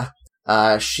Atkaska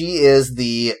She is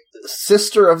the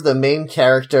sister of the main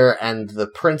character and the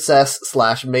princess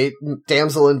 /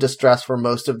 damsel in distress for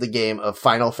most of the game of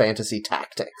Final Fantasy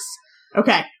Tactics.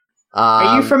 Okay.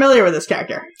 Are you familiar with this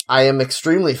character? I am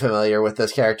extremely familiar with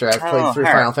this character. I've played through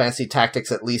Final Fantasy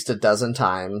Tactics at least a dozen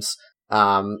times.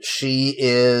 She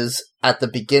is, at the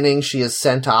beginning, she is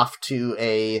sent off to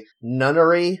a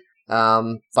nunnery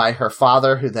by her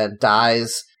father, who then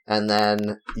dies, and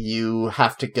then you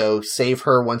have to go save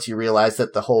her once you realize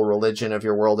that the whole religion of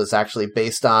your world is actually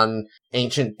based on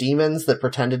ancient demons that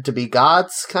pretended to be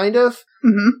gods, kind of.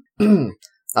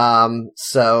 Mm-hmm.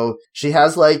 So she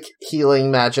has, like,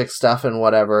 healing magic stuff and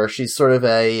whatever. She's sort of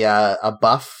a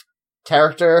buff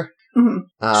character. Mm-hmm.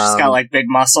 She's got, like, big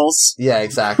muscles. Yeah,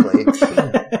 exactly.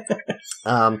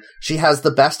 She has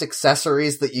the best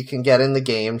accessories that you can get in the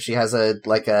game. She has a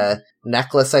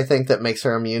necklace, I think, that makes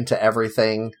her immune to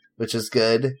everything, which is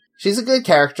good. She's a good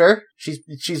character.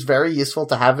 She's very useful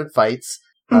to have in fights.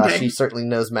 Okay. She certainly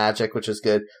knows magic, which is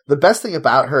good. The best thing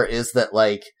about her is that,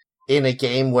 like, in a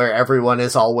game where everyone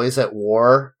is always at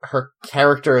war, her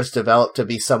character is developed to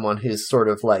be someone who's sort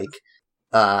of, like,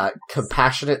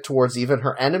 compassionate towards even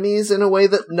her enemies in a way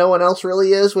that no one else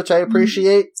really is, which I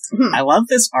appreciate. I love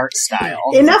this art style.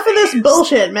 Enough of this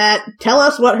bullshit, Matt. Tell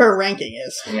us what her ranking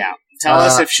is. Yeah. Tell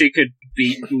us if she could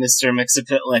beat Mr.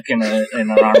 Mixapitlick in an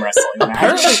arm wrestling match.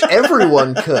 Apparently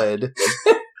everyone could.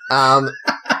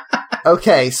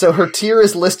 Okay, so her tier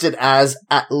is listed as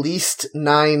at least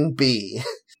 9B.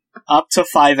 Up to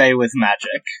 5A with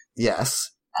magic. Yes.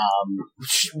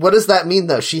 What does that mean,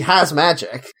 though? She has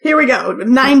magic. Here we go.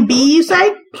 9B, you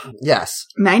say? Yes.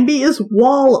 9B is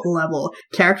wall level.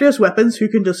 Characters, weapons who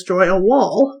can destroy a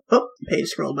wall. Oh, page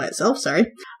scrolled by itself, sorry.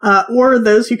 Or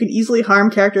those who can easily harm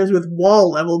characters with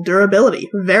wall level durability.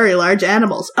 Very large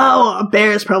animals. Oh, a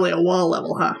bear is probably a wall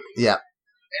level, huh? Yeah.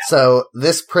 So,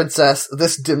 this princess,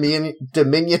 this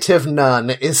diminutive nun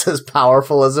is as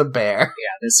powerful as a bear.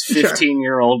 Yeah, this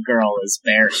 15-year-old girl is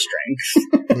bear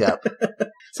strength. Yep.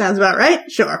 Sounds about right.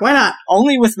 Sure, why not?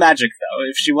 Only with magic, though.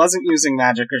 If she wasn't using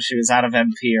magic or she was out of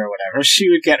MP or whatever, she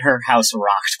would get her house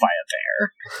rocked by a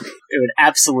bear. It would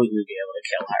absolutely be able to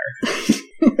kill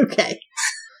her. Okay.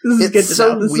 This is good to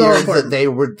so know. This weird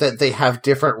that they have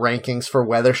different rankings for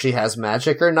whether she has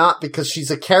magic or not, because she's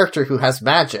a character who has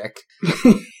magic.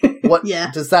 What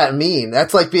does that mean?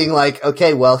 That's like being like,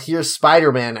 okay, well, here's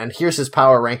Spider-Man, and here's his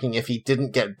power ranking if he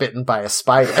didn't get bitten by a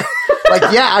spider. Like,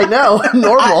 yeah, I know,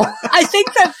 normal. I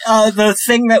think that the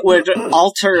thing that would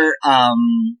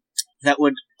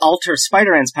alter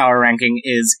Spider-Man's power ranking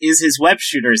is his web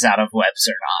shooters out of webs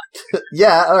or not?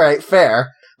 Yeah, alright,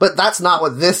 fair. But that's not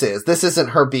what this is. This isn't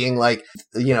her being like,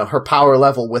 you know, her power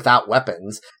level without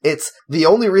weapons. It's the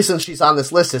only reason she's on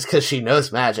this list is because she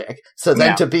knows magic. So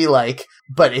then to be like,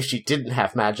 but if she didn't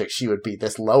have magic, she would be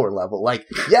this lower level. Like,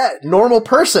 yeah, normal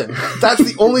person. That's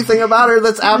the only thing about her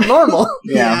that's abnormal.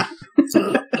 Yeah.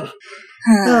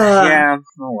 Yeah.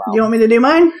 Oh, well. You want me to do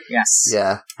mine? Yes.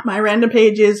 Yeah. My random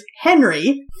page is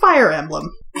Henry Fire Emblem.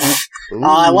 Oh,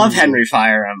 I love Henry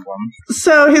Fire Emblem.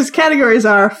 So his categories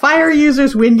are fire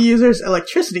users, wind users,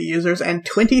 electricity users, and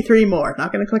 23 more.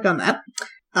 Not going to click on that.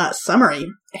 Summary.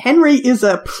 Henry is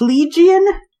a Plegian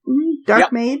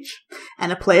dark mage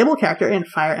and a playable character in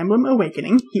Fire Emblem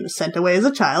Awakening. He was sent away as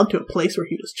a child to a place where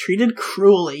he was treated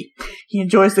cruelly. He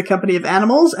enjoys the company of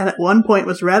animals and at one point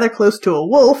was rather close to a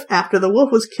wolf. After the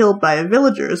wolf was killed by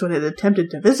villagers when it attempted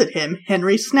to visit him,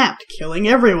 Henry snapped, killing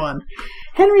everyone.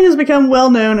 Henry has become well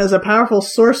known as a powerful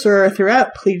sorcerer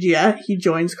throughout Plegia. He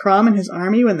joins Chrom and his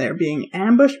army when they're being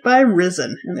ambushed by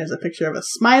Risen. And there's a picture of a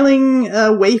smiling,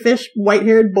 waifish,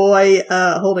 white-haired boy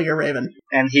holding a raven.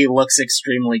 And he looks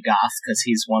extremely goth because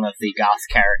he's one of the goth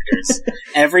characters.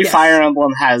 Every Fire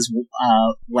Emblem has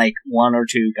like one or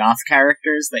two goth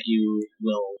characters that you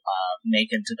will make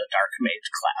into the Dark Mage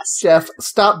class. Jeff,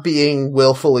 stop being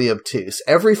willfully obtuse.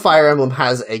 Every Fire Emblem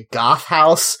has a goth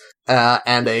house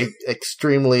and a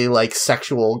extremely like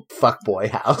sexual fuckboy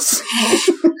house.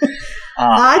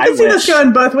 I can see this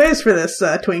going both ways for this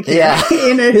twink here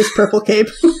in his purple cape.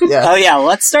 Oh yeah,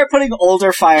 let's start putting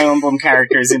older Fire Emblem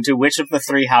characters into which of the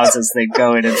three houses they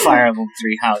go in Fire Emblem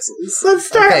 3 houses. Let's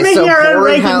start making our own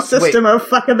ranking system of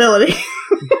fuckability.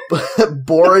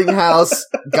 Boring house,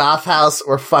 goth house,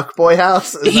 or fuckboy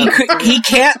house? He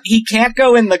can't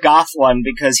go in the goth one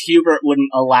because Hubert wouldn't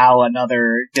allow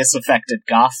another disaffected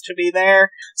goth to be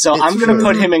there. So I'm going to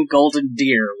put him in Golden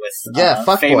Deer with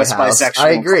famous bisexual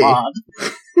I agree. Claude.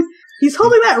 He's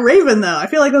holding that raven, though. I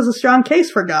feel like there's a strong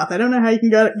case for goth. I don't know how you can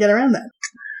get around that.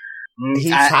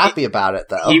 He's happy about it,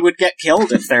 though. He would get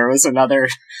killed if there was another.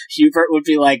 Hubert would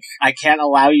be like, I can't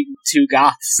allow you two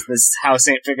goths. This house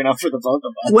ain't big enough for the both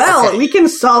of us. Well, we can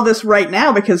solve this right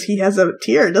now because he has a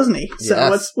tier, doesn't he? So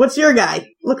Yes. what's your guy?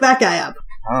 Look that guy up.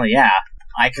 Oh, yeah.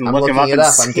 I can I'm look him up looking it and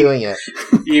up. see. I'm doing it.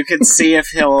 You can see if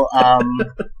he'll,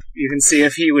 you can see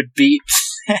if he would beat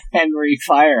Henry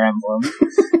Fire Emblem.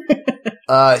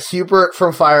 Hubert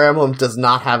from Fire Emblem does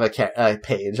not have a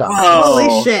page on Whoa.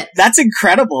 Holy shit. That's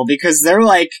incredible because they're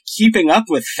like keeping up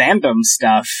with fandom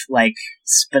stuff. Like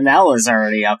Spinella's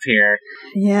already up here.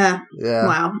 Yeah. Yeah.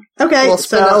 Wow. Okay. Well,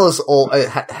 so Spinella's old,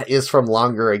 is from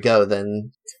longer ago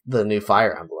than the new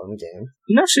Fire Emblem game.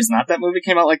 No, she's not. That movie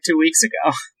came out like 2 weeks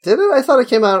ago. Did it? I thought it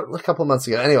came out a couple months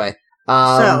ago. Anyway.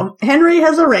 So Henry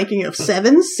has a ranking of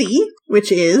 7C,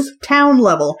 which is town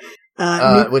level.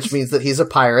 Which means that he's a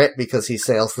pirate because he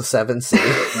sails the 7 Sea.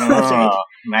 That's right.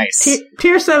 Nice.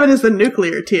 Tier 7 is the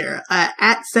nuclear tier.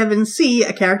 At 7C,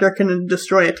 a character can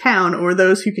destroy a town or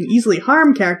those who can easily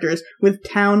harm characters with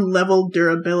town-level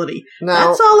durability. Now,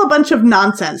 That's all a bunch of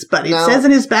nonsense, but it says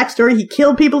in his backstory he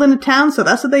killed people in a town, so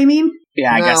that's what they mean?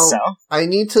 Yeah, I guess so. I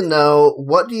need to know,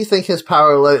 what do you think his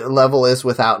power level is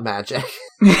without magic?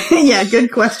 Yeah,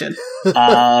 good question. 2.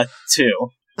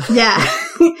 Yeah,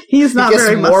 he's not he gets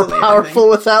very more muscly, powerful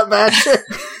without magic?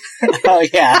 Oh,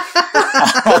 yeah.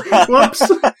 Whoops.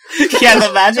 Yeah,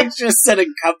 the magic's just an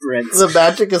encumbrance. The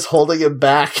magic is holding him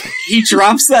back. He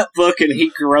drops that book and he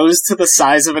grows to the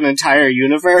size of an entire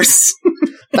universe.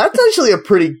 That's actually a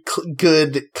pretty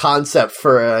good concept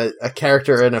for a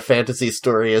character in a fantasy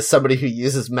story, as somebody who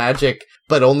uses magic,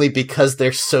 but only because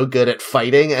they're so good at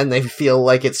fighting and they feel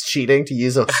like it's cheating to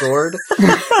use a sword.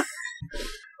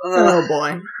 Oh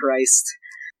boy. Christ.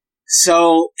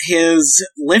 So, his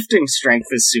lifting strength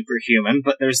is superhuman,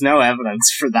 but there's no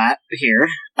evidence for that here.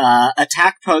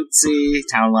 Attack potency,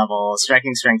 town level.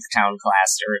 Striking strength, town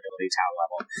class. Durability, town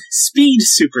level. Speed,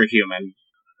 superhuman.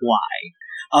 Why?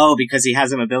 Oh, because he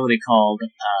has an ability called,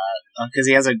 because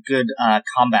he has a good,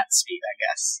 combat speed, I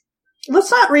guess. Let's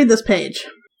not read this page. Is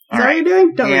that what you're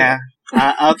doing? Don't read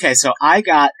it. Okay, so I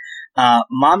got,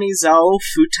 Mamizo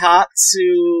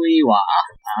Futatsuiwa,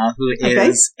 who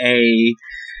is a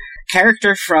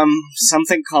character from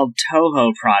something called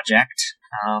Toho Project.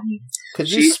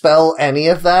 Could you spell any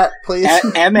of that, please?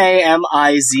 Mamizou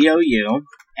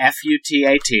Futatsuiwa.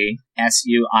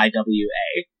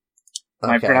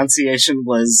 My pronunciation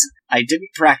was, I didn't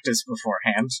practice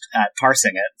beforehand at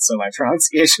parsing it, so my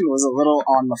pronunciation was a little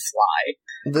on the fly.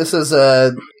 This is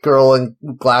a girl in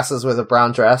glasses with a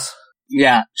brown dress.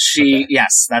 Yeah,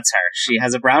 yes, that's her. She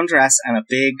has a brown dress and a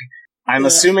big, I'm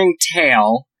assuming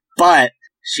tail, but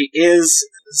she is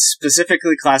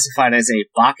specifically classified as a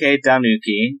Bake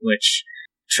Danuki, which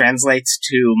translates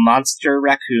to monster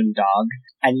raccoon dog,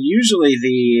 and usually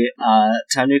the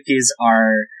Tanukis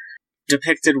are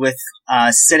depicted with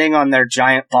sitting on their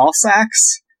giant ball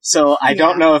sacks, so I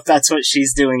don't know if that's what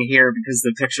she's doing here because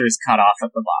the picture is cut off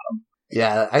at the bottom.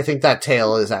 Yeah, I think that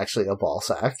tail is actually a ball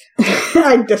sack.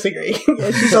 I disagree.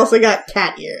 She's also got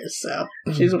cat ears, so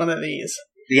she's one of these.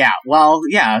 Yeah, well,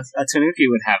 yeah, a Tanuki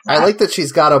would have that. I like that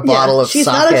she's got a bottle of she's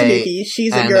sake. She's not a Tanuki.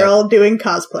 She's a girl doing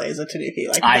cosplay as a Tanuki.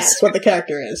 Like, that's what the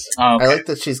character is. Oh, okay. I like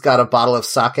that she's got a bottle of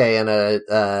sake and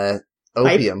a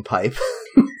opium pipe.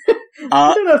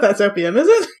 I don't know if that's opium, is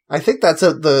it? I think that's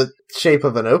the shape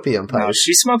of an opium pipe. No,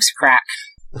 she smokes crack.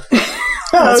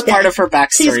 That's part of her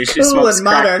backstory. She's she cool smokes and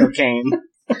crack modern. cocaine.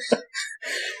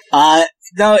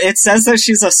 No, it says that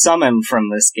she's a summon from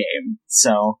this game,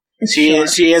 so she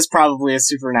is probably a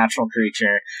supernatural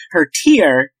creature. Her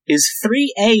tier is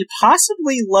 3A,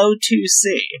 possibly low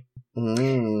 2C.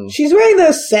 She's wearing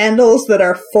those sandals that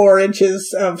are 4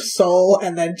 inches of sole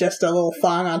and then just a little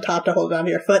thong on top to hold it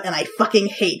onto your foot, and I fucking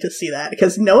hate to see that,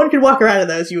 because no one could walk around in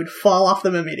those. You would fall off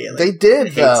them immediately. They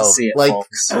did, though.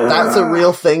 That's a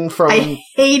real thing from... I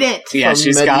hate it! From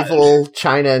medieval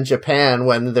China and Japan,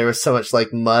 when there was so much,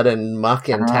 mud and muck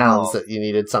in towns that you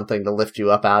needed something to lift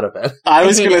you up out of it. I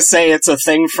was gonna say it's a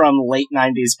thing from late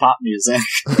 90s pop music.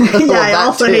 Yeah, I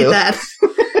also hate that.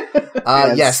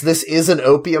 Yes, this is an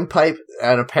opium pipe,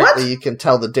 and apparently you can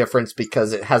tell the difference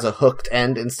because it has a hooked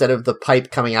end. Instead of the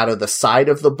pipe coming out of the side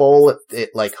of the bowl, it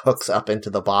hooks up into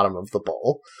the bottom of the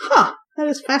bowl. Huh, that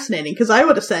is fascinating, because I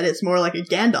would have said it's more like a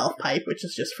Gandalf pipe, which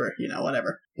is just for,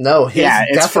 whatever. No, his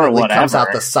definitely for comes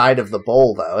out the side of the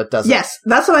bowl, though. It doesn't. Yes,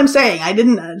 that's what I'm saying. I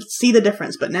didn't see the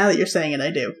difference, but now that you're saying it,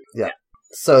 I do. Yeah.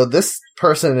 So this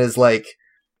person is like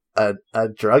a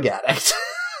drug addict.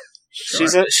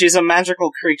 Sure. She's a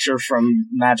magical creature from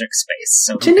magic space,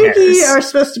 so Tanuki are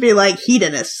supposed to be like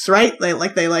hedonists, right? They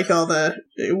like all the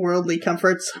worldly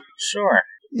comforts. Sure.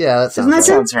 Yeah, that sounds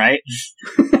Isn't that right.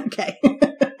 Sounds right. Okay.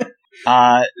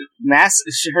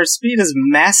 Her speed is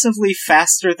massively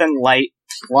faster than light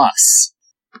plus.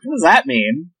 What does that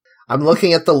mean? I'm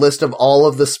looking at the list of all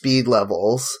of the speed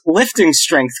levels. Lifting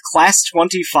strength, class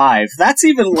 25. That's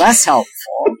even less helpful.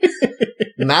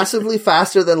 Massively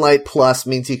faster than light plus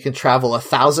means you can travel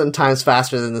 1,000 times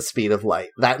faster than the speed of light.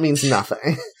 That means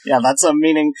nothing. Yeah, that's a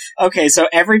meaning. Okay, so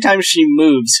every time she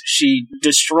moves, she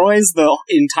destroys the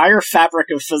entire fabric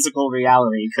of physical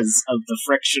reality because of the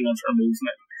friction of her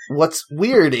movement. What's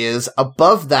weird is,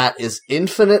 above that is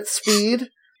infinite speed.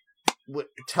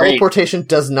 Teleportation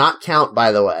does not count,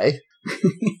 by the way.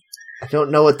 I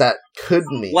don't know what that could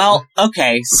mean. Well,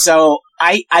 okay, so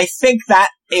I think that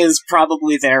is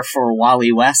probably there for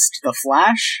Wally West, the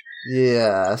Flash,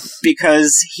 Yes.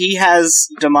 because he has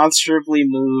demonstrably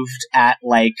moved at,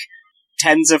 like,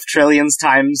 tens of trillions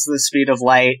times the speed of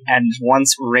light, and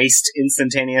once raced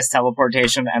instantaneous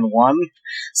teleportation and won.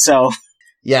 So,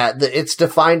 Yeah, it's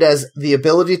defined as the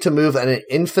ability to move at an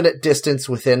infinite distance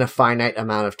within a finite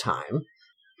amount of time.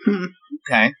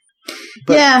 okay.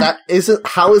 But Yeah. that isn't.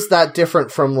 How is that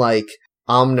different from, like,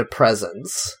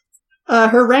 omnipresence?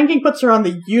 Her ranking puts her on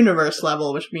the universe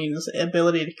level, which means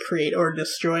ability to create or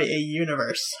destroy a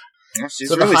universe. Yeah, she's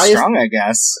So the really highest- strong, I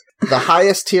guess. The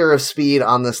highest tier of speed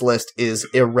on this list is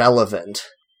irrelevant,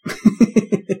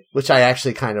 which I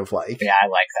actually kind of like. Yeah, I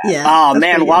like that. Yeah, Oh, that's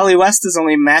man, pretty good. Wally West is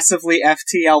only massively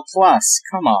FTL+.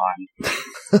 Come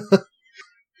on.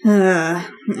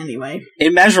 Anyway.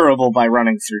 Immeasurable by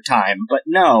running through time, but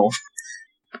no.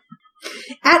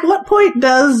 At what point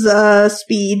does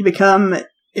speed become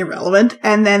irrelevant,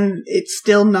 and then it's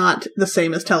still not the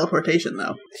same as teleportation,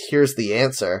 though? Here's the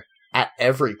answer. At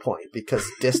every point, because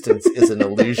distance is an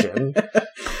illusion.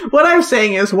 What I'm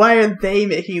saying is, why are they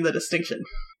making the distinction?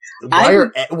 Why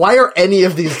are any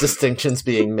of these distinctions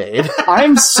being made?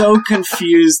 I'm so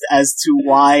confused as to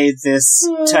why this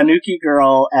Tanuki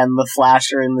girl and the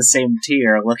Flash are in the same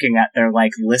tier, looking at their,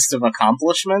 like, list of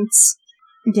accomplishments.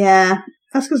 Yeah,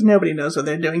 that's because nobody knows what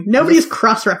they're doing. Nobody's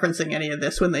cross-referencing any of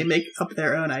this when they make up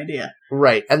their own idea.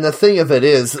 Right, and the thing of it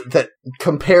is that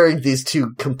comparing these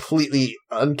two completely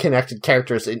unconnected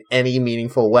characters in any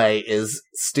meaningful way is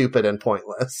stupid and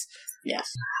pointless.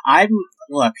 Yes.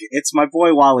 Look, it's my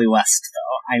boy Wally West,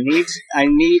 though.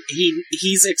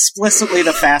 He's explicitly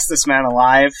the fastest man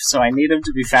alive, so I need him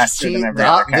to be faster than every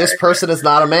other character. This person is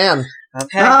not a man.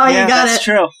 Okay, Oh, you yeah, got that's it.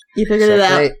 true. You figured it out.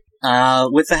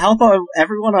 Checkmate. With the help of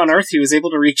everyone on Earth, he was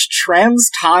able to reach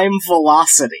trans-time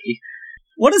velocity.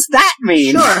 What does that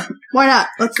mean? Sure, why not?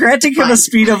 Let's Granting him fine. a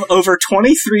speed of over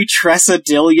 23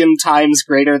 trillion times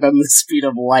greater than the speed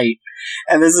of light.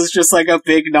 And this is just like a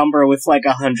big number with like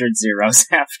 100 zeros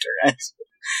after it.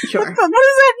 Sure. What does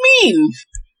that mean?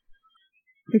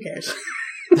 Who cares?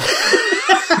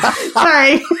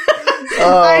 Sorry.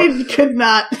 I could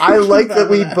not. I like keep that up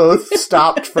we with that. both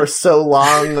stopped for so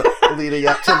long leading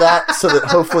up to that, so that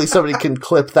hopefully somebody can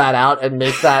clip that out and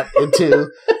make that into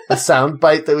a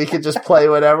soundbite that we could just play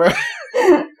whenever.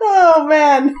 Oh,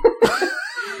 man.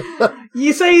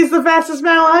 You say he's the fastest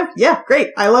man alive? Yeah, great.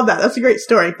 I love that. That's a great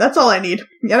story. That's all I need.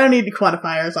 I don't need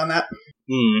quantifiers on that.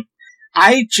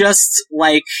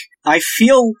 I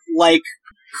feel like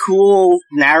cool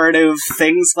narrative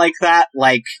things like that,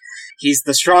 like he's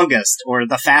the strongest or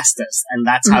the fastest, and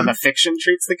that's how the fiction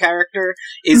treats the character,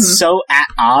 is so at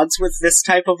odds with this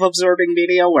type of absorbing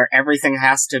media where everything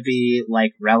has to be,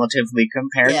 like, relatively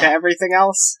compared to everything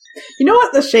else. You know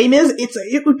what the shame is?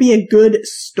 It would be a good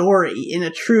story in a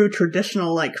true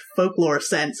traditional, like, folklore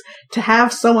sense to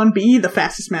have someone be the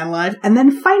fastest man alive and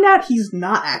then find out he's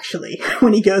not actually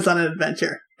when he goes on an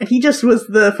adventure. And he just was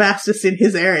the fastest in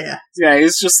his area. Yeah,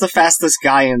 he's just the fastest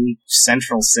guy in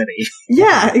Central City.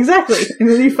 Yeah, exactly. And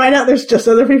then you find out there's just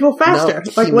other people faster.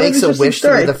 No, Like, he what an makes a interesting wish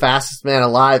story. to be the fastest man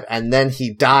alive, and then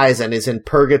he dies and is in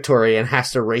purgatory and has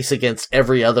to race against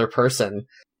every other person.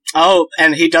 Oh,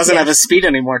 and he doesn't have his speed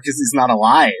anymore because he's not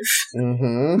alive,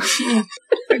 Mm-hmm.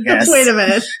 I guess. Wait a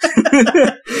minute.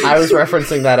 I was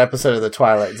referencing that episode of The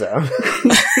Twilight Zone.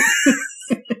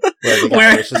 Where the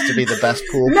guy wishes to be the best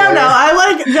pool player. No, I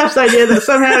like Jeff's idea that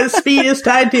somehow his speed is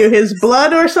tied to his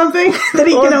blood or something, that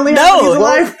he can only have when he's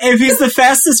alive. If he's the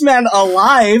fastest man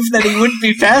alive, then he wouldn't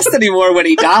be fast anymore when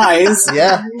he dies.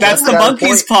 Yeah. That's the got a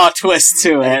monkey's point. paw twist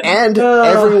to it. And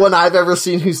everyone I've ever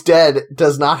seen who's dead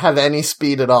does not have any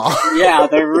speed at all. Yeah,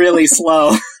 they're really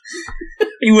slow.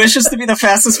 He wishes to be the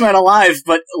fastest man alive,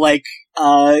 but, like,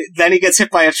 then he gets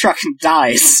hit by a truck and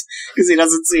dies because he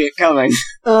doesn't see it coming.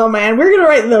 Oh man, we're gonna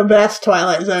write the best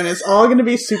Twilight Zone. It's all gonna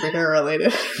be superhero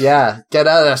related. Yeah, get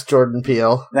out of us, Jordan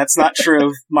Peele. That's not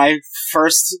true.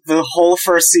 The whole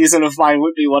first season of mine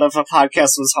would be what if a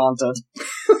podcast was haunted?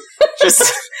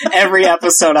 Just every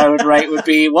episode I would write would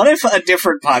be, what if a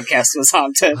different podcast was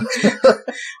haunted?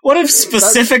 What if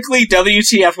specifically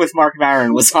WTF with Mark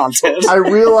Maron was haunted? I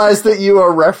realize that you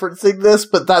are referencing this,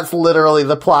 but that's literally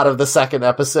the plot of the second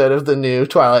episode of the new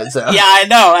Twilight Zone. Yeah, I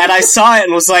know, and I saw it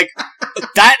and was like,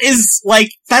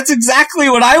 that's exactly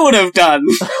what I would have done.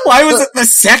 Why was it the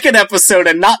second episode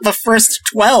and not the first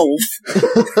 12?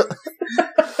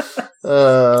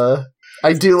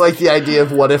 I do like the idea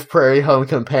of what if Prairie Home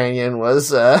Companion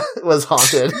was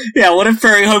haunted. Yeah, what if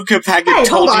Prairie Home Companion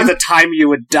told you the time you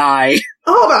would die?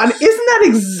 Hold on, isn't that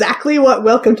exactly what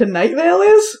Welcome to Night Vale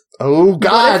is? Oh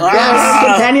god, yes!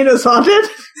 Companion is haunted?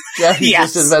 Jeff, you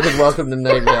just invented Welcome to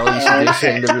Night Vale. You should be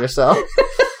ashamed of yourself.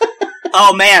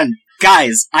 Oh man,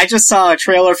 guys, I just saw a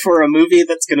trailer for a movie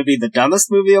that's going to be the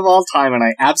dumbest movie of all time, and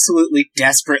I absolutely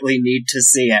desperately need to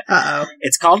see it. Uh-oh.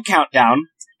 It's called Countdown.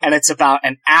 And it's about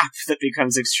an app that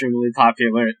becomes extremely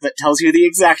popular that tells you the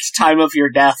exact time of your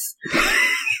death.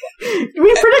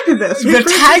 We predicted this. We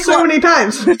predicted it so many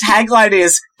times. The tagline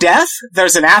is, death?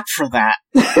 There's an app for that.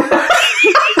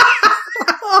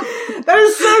 That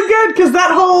is so good, because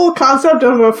that whole concept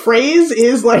of a phrase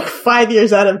is like 5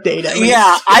 years out of date.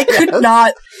 Yeah, I could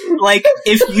not,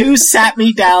 if you sat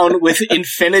me down with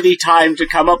infinity time to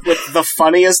come up with the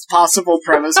funniest possible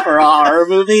premise for a horror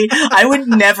movie, I would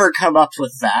never come up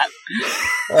with that.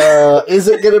 Is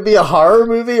it going to be a horror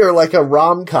movie or like a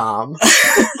rom-com?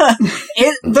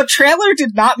 The trailer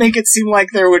did not make it seem like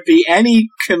there would be any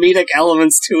comedic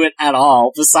elements to it at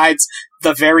all, besides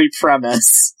the very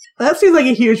premise. That seems like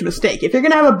a huge mistake. If you're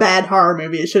going to have a bad horror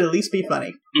movie, it should at least be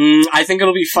funny. I think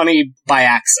it'll be funny by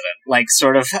accident. Like,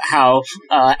 sort of how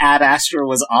Ad Astra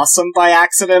was awesome by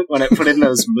accident when it put in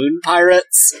those moon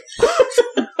pirates.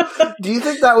 Do you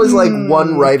think that was like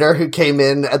one writer who came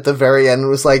in at the very end and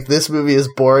was like, this movie is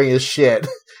boring as shit.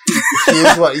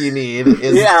 Here's what you need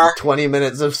is 20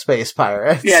 minutes of space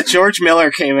pirates. Yeah, George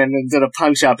Miller came in and did a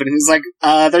punch-up, and he was like,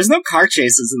 there's no car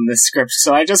chases in this script,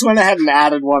 so I just went ahead and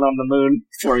added one on the moon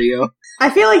for you. I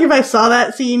feel like if I saw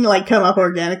that scene come up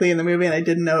organically in the movie and I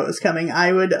didn't know it was coming,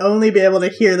 I would only be able to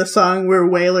hear the song We're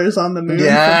Whalers on the Moon from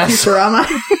Futurama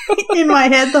in my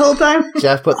head the whole time.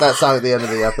 Jeff put that song at the end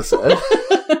of the episode.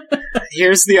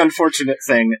 Here's the unfortunate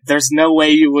thing. There's no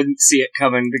way you wouldn't see it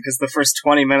coming, because the first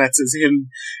 20 minutes is him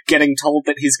getting told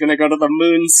that he's going to go to the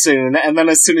moon soon, and then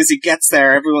as soon as he gets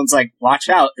there, everyone's like, watch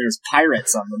out, there's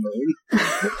pirates on the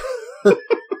moon.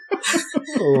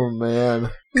 Oh, man.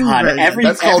 God,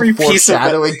 That's called every piece of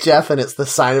foreshadowing, Jeff, and it's the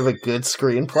sign of a good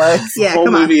screenplay. The whole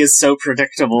movie is so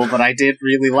predictable, but I did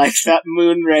really like that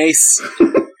moon race.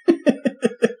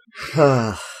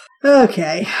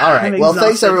 Okay. All right. Well,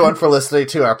 thanks everyone for listening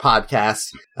to our podcast.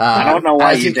 I don't know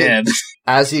why you did.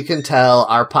 As you can tell,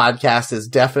 our podcast is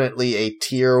definitely a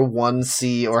tier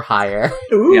 1C or higher.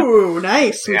 Ooh,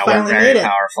 nice. We finally made it.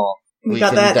 Powerful. We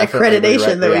got that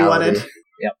accreditation that we wanted.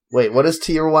 Yep. Wait, what is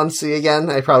tier 1C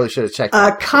again? I probably should have checked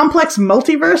that. Complex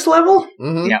multiverse level?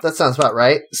 Mm-hmm. Yep. That sounds about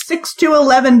right. 6 to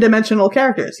 11 dimensional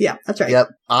characters. Yeah, that's right. Yep.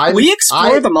 We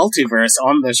explore the multiverse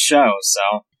on this show, so...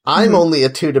 I'm only a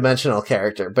 2-dimensional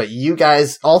character, but you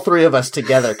guys, all three of us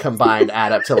together combined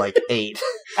add up to 8.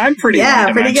 I'm pretty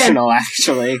one-dimensional,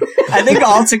 actually. I think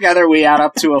altogether we add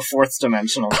up to a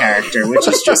 4th-dimensional character, which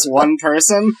is just one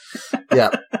person.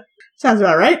 Yep. Sounds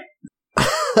about right.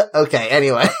 Okay,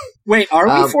 anyway. Wait, are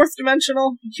we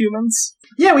 4th-dimensional humans?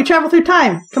 Yeah, we travel through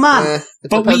time. Come on. It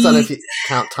depends on if you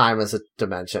count time as a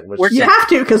dimension. You have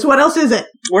to, because what else is it?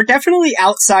 We're definitely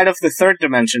outside of the 3rd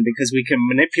dimension, because we can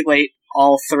manipulate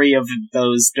all 3 of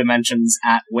those dimensions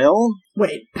at will.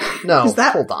 Wait. No,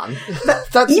 hold on.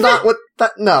 That's not what...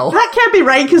 No. That can't be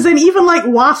right, because then even,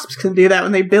 wasps can do that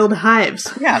when they build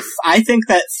hives. Yeah, I think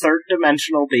that 3rd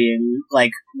dimensional being,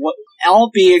 all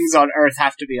beings on Earth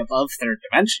have to be above 3rd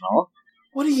dimensional.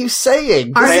 What are you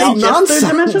saying? Are they just 3rd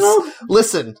dimensional?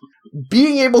 Listen,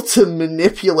 being able to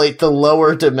manipulate the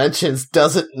lower dimensions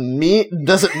doesn't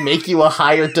make you a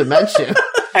higher dimension.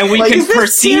 And we can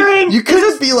perceive... You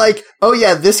couldn't be like, oh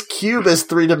yeah, this cube is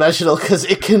 3-dimensional because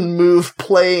it can move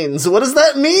planes. What does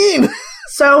that mean?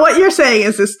 So what you're saying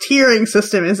is this tiering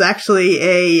system is actually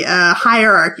a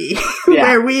hierarchy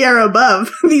where we are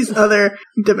above these other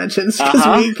dimensions because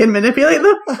we can manipulate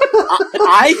them.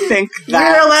 I think that...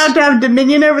 We're allowed to have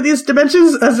dominion over these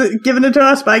dimensions as given it to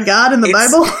us by God in the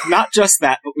Bible. Not just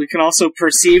that, but we can also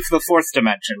perceive the 4th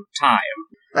dimension, time.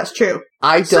 That's true.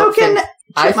 I don't think...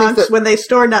 chipmunks when they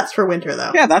store nuts for winter,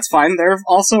 though. Yeah, that's fine. They're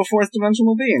also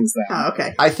fourth-dimensional beings, then. Oh,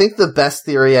 okay. I think the best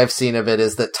theory I've seen of it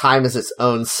is that time is its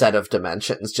own set of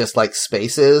dimensions, just like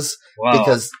space is, Whoa.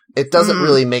 because it doesn't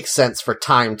really make sense for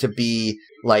time to be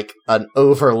like an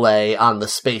overlay on the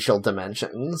spatial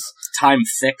dimensions. Time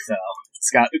thick, though.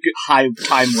 It's got high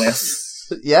time width.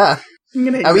 Yeah. I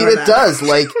mean, it does.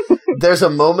 Like, there's a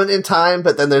moment in time,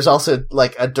 but then there's also,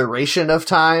 like, a duration of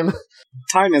time.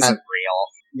 Time isn't real.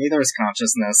 Neither is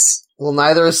consciousness. Well,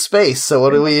 neither is space, so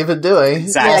what are we even doing?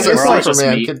 Exactly. Also,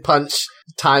 Superman could punch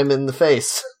time in the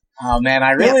face. Oh man,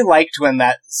 I really liked when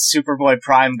that Superboy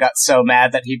Prime got so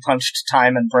mad that he punched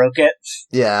time and broke it.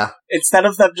 Yeah. Instead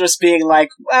of them just being like,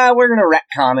 well, we're gonna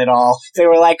retcon it all, they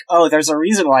were like, oh, there's a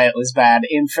reason why it was bad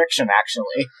in fiction,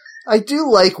 actually. I do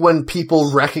like when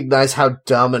people recognize how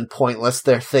dumb and pointless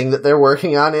their thing that they're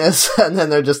working on is, and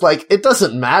then they're just like, it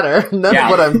doesn't matter. None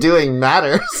of what I'm doing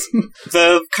matters.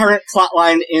 The current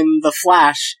plotline in The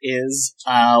Flash is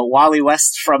Wally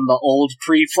West from the old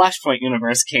pre-Flashpoint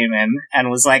universe came in and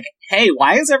was like, hey,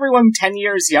 why is everyone 10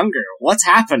 years younger? What's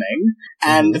happening?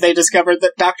 And they discovered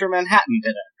that Dr. Manhattan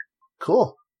did it.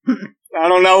 Cool. I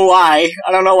don't know why.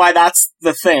 I don't know why that's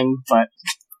the thing, but...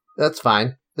 That's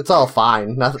fine. It's all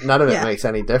fine. None of it makes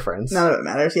any difference. None of it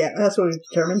matters. Yeah, that's what we've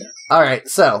determined. Alright,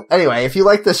 so, anyway, if you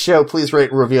like this show, please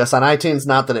rate and review us on iTunes.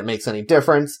 Not that it makes any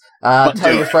difference.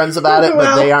 Tell your friends about it,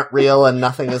 but they aren't real and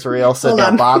nothing is real, so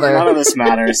don't bother. None of this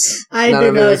matters. I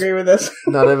do not agree with this.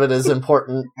 None of it is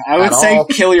important. I would say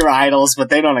kill your idols, but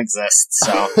they don't exist,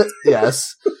 so.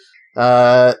 Yes.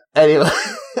 Anyway,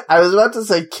 I was about to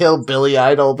say kill Billy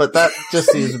Idol, but that just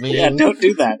seems mean. Yeah, don't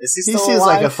do that. Is he still seems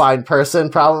alive? like a fine person,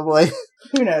 probably.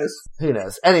 Who knows? Who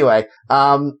knows? Anyway,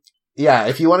 yeah,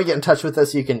 if you want to get in touch with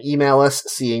us, you can email us,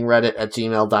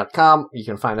 seeingreddit@gmail.com. You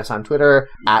can find us on Twitter,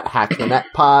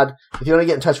 @HackTheNetPod. If you want to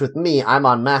get in touch with me, I'm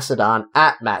on Mastodon,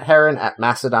 @MattHeron,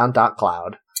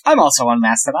 @Mastodon.cloud. I'm also on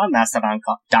Mastodon,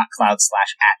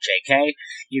 mastodon.cloud/@JK.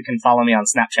 You can follow me on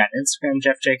Snapchat and Instagram,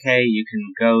 JeffJK. You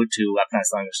can go to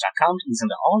weaponizedlanguage.com to listen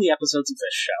to all the episodes of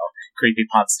this show.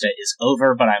 Creepypodsta is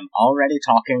over, but I'm already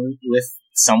talking with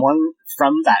someone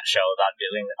from that show about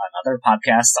doing another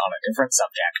podcast on a different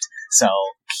subject. So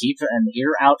keep an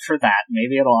ear out for that.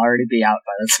 Maybe it'll already be out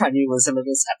by the time you listen to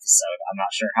this episode. I'm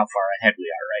not sure how far ahead we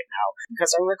are right now,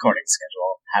 because our recording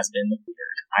schedule has been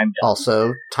weird. I'm done.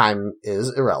 Also, time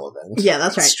is irrelevant. Yeah,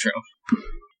 that's right. It's true.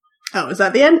 Oh, is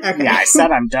that the end? Okay. Yeah, I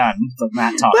said I'm done, but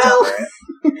Matt talked over it.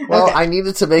 Well, Okay. I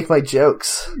needed to make my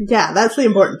jokes. Yeah, that's the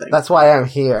important thing. That's why I'm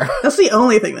here. That's the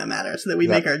only thing that matters, that we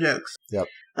make our jokes. Yep.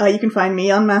 You can find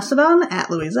me on Mastodon,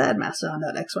 @Louisa at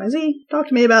mastodon.xyz. Talk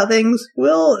to me about things.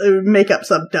 We'll make up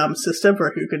some dumb system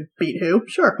for who could beat who.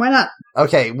 Sure, why not?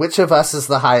 Okay, which of us is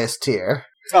the highest tier?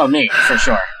 Oh, me, for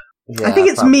sure. Yeah, I think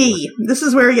it's probably. me. This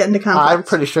is where we get into conflict. I'm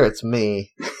pretty sure it's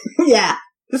me. Yeah.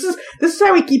 This is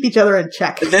how we keep each other in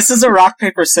check. This is a rock,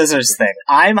 paper, scissors thing.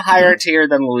 I'm higher tier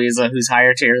than Louisa, who's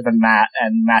higher tier than Matt,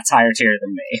 and Matt's higher tier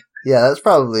than me. Yeah, that's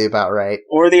probably about right.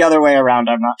 Or the other way around,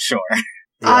 I'm not sure. Yeah.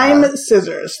 I'm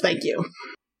scissors, thank you.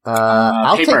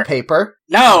 I'll paper. take paper.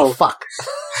 No! Oh, fuck.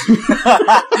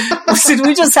 Did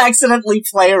we just accidentally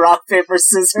play rock, paper,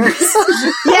 scissors?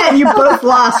 Yeah, and you both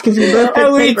lost because you both And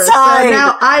picked we paper. tied. So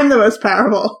now I'm the most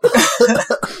powerful.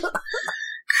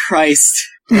 Christ.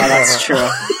 Oh, that's true.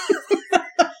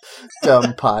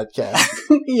 Dumb podcast.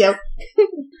 Yep.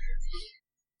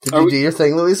 Did you do your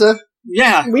thing, Louisa?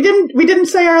 Yeah. We didn't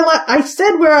say I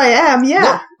said where I am,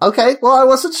 yeah. No. Okay, well, I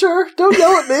wasn't sure. Don't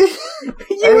yell at me.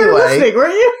 You were listening,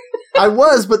 weren't you? I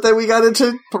was, but then we got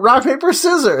into rock, paper,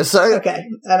 scissors. Okay,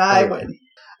 and I win.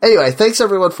 Anyway, thanks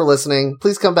everyone for listening.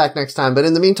 Please come back next time, but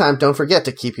in the meantime, don't forget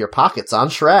to keep your pockets on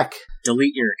Shrek.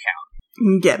 Delete your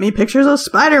account. Get me pictures of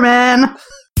Spider-Man.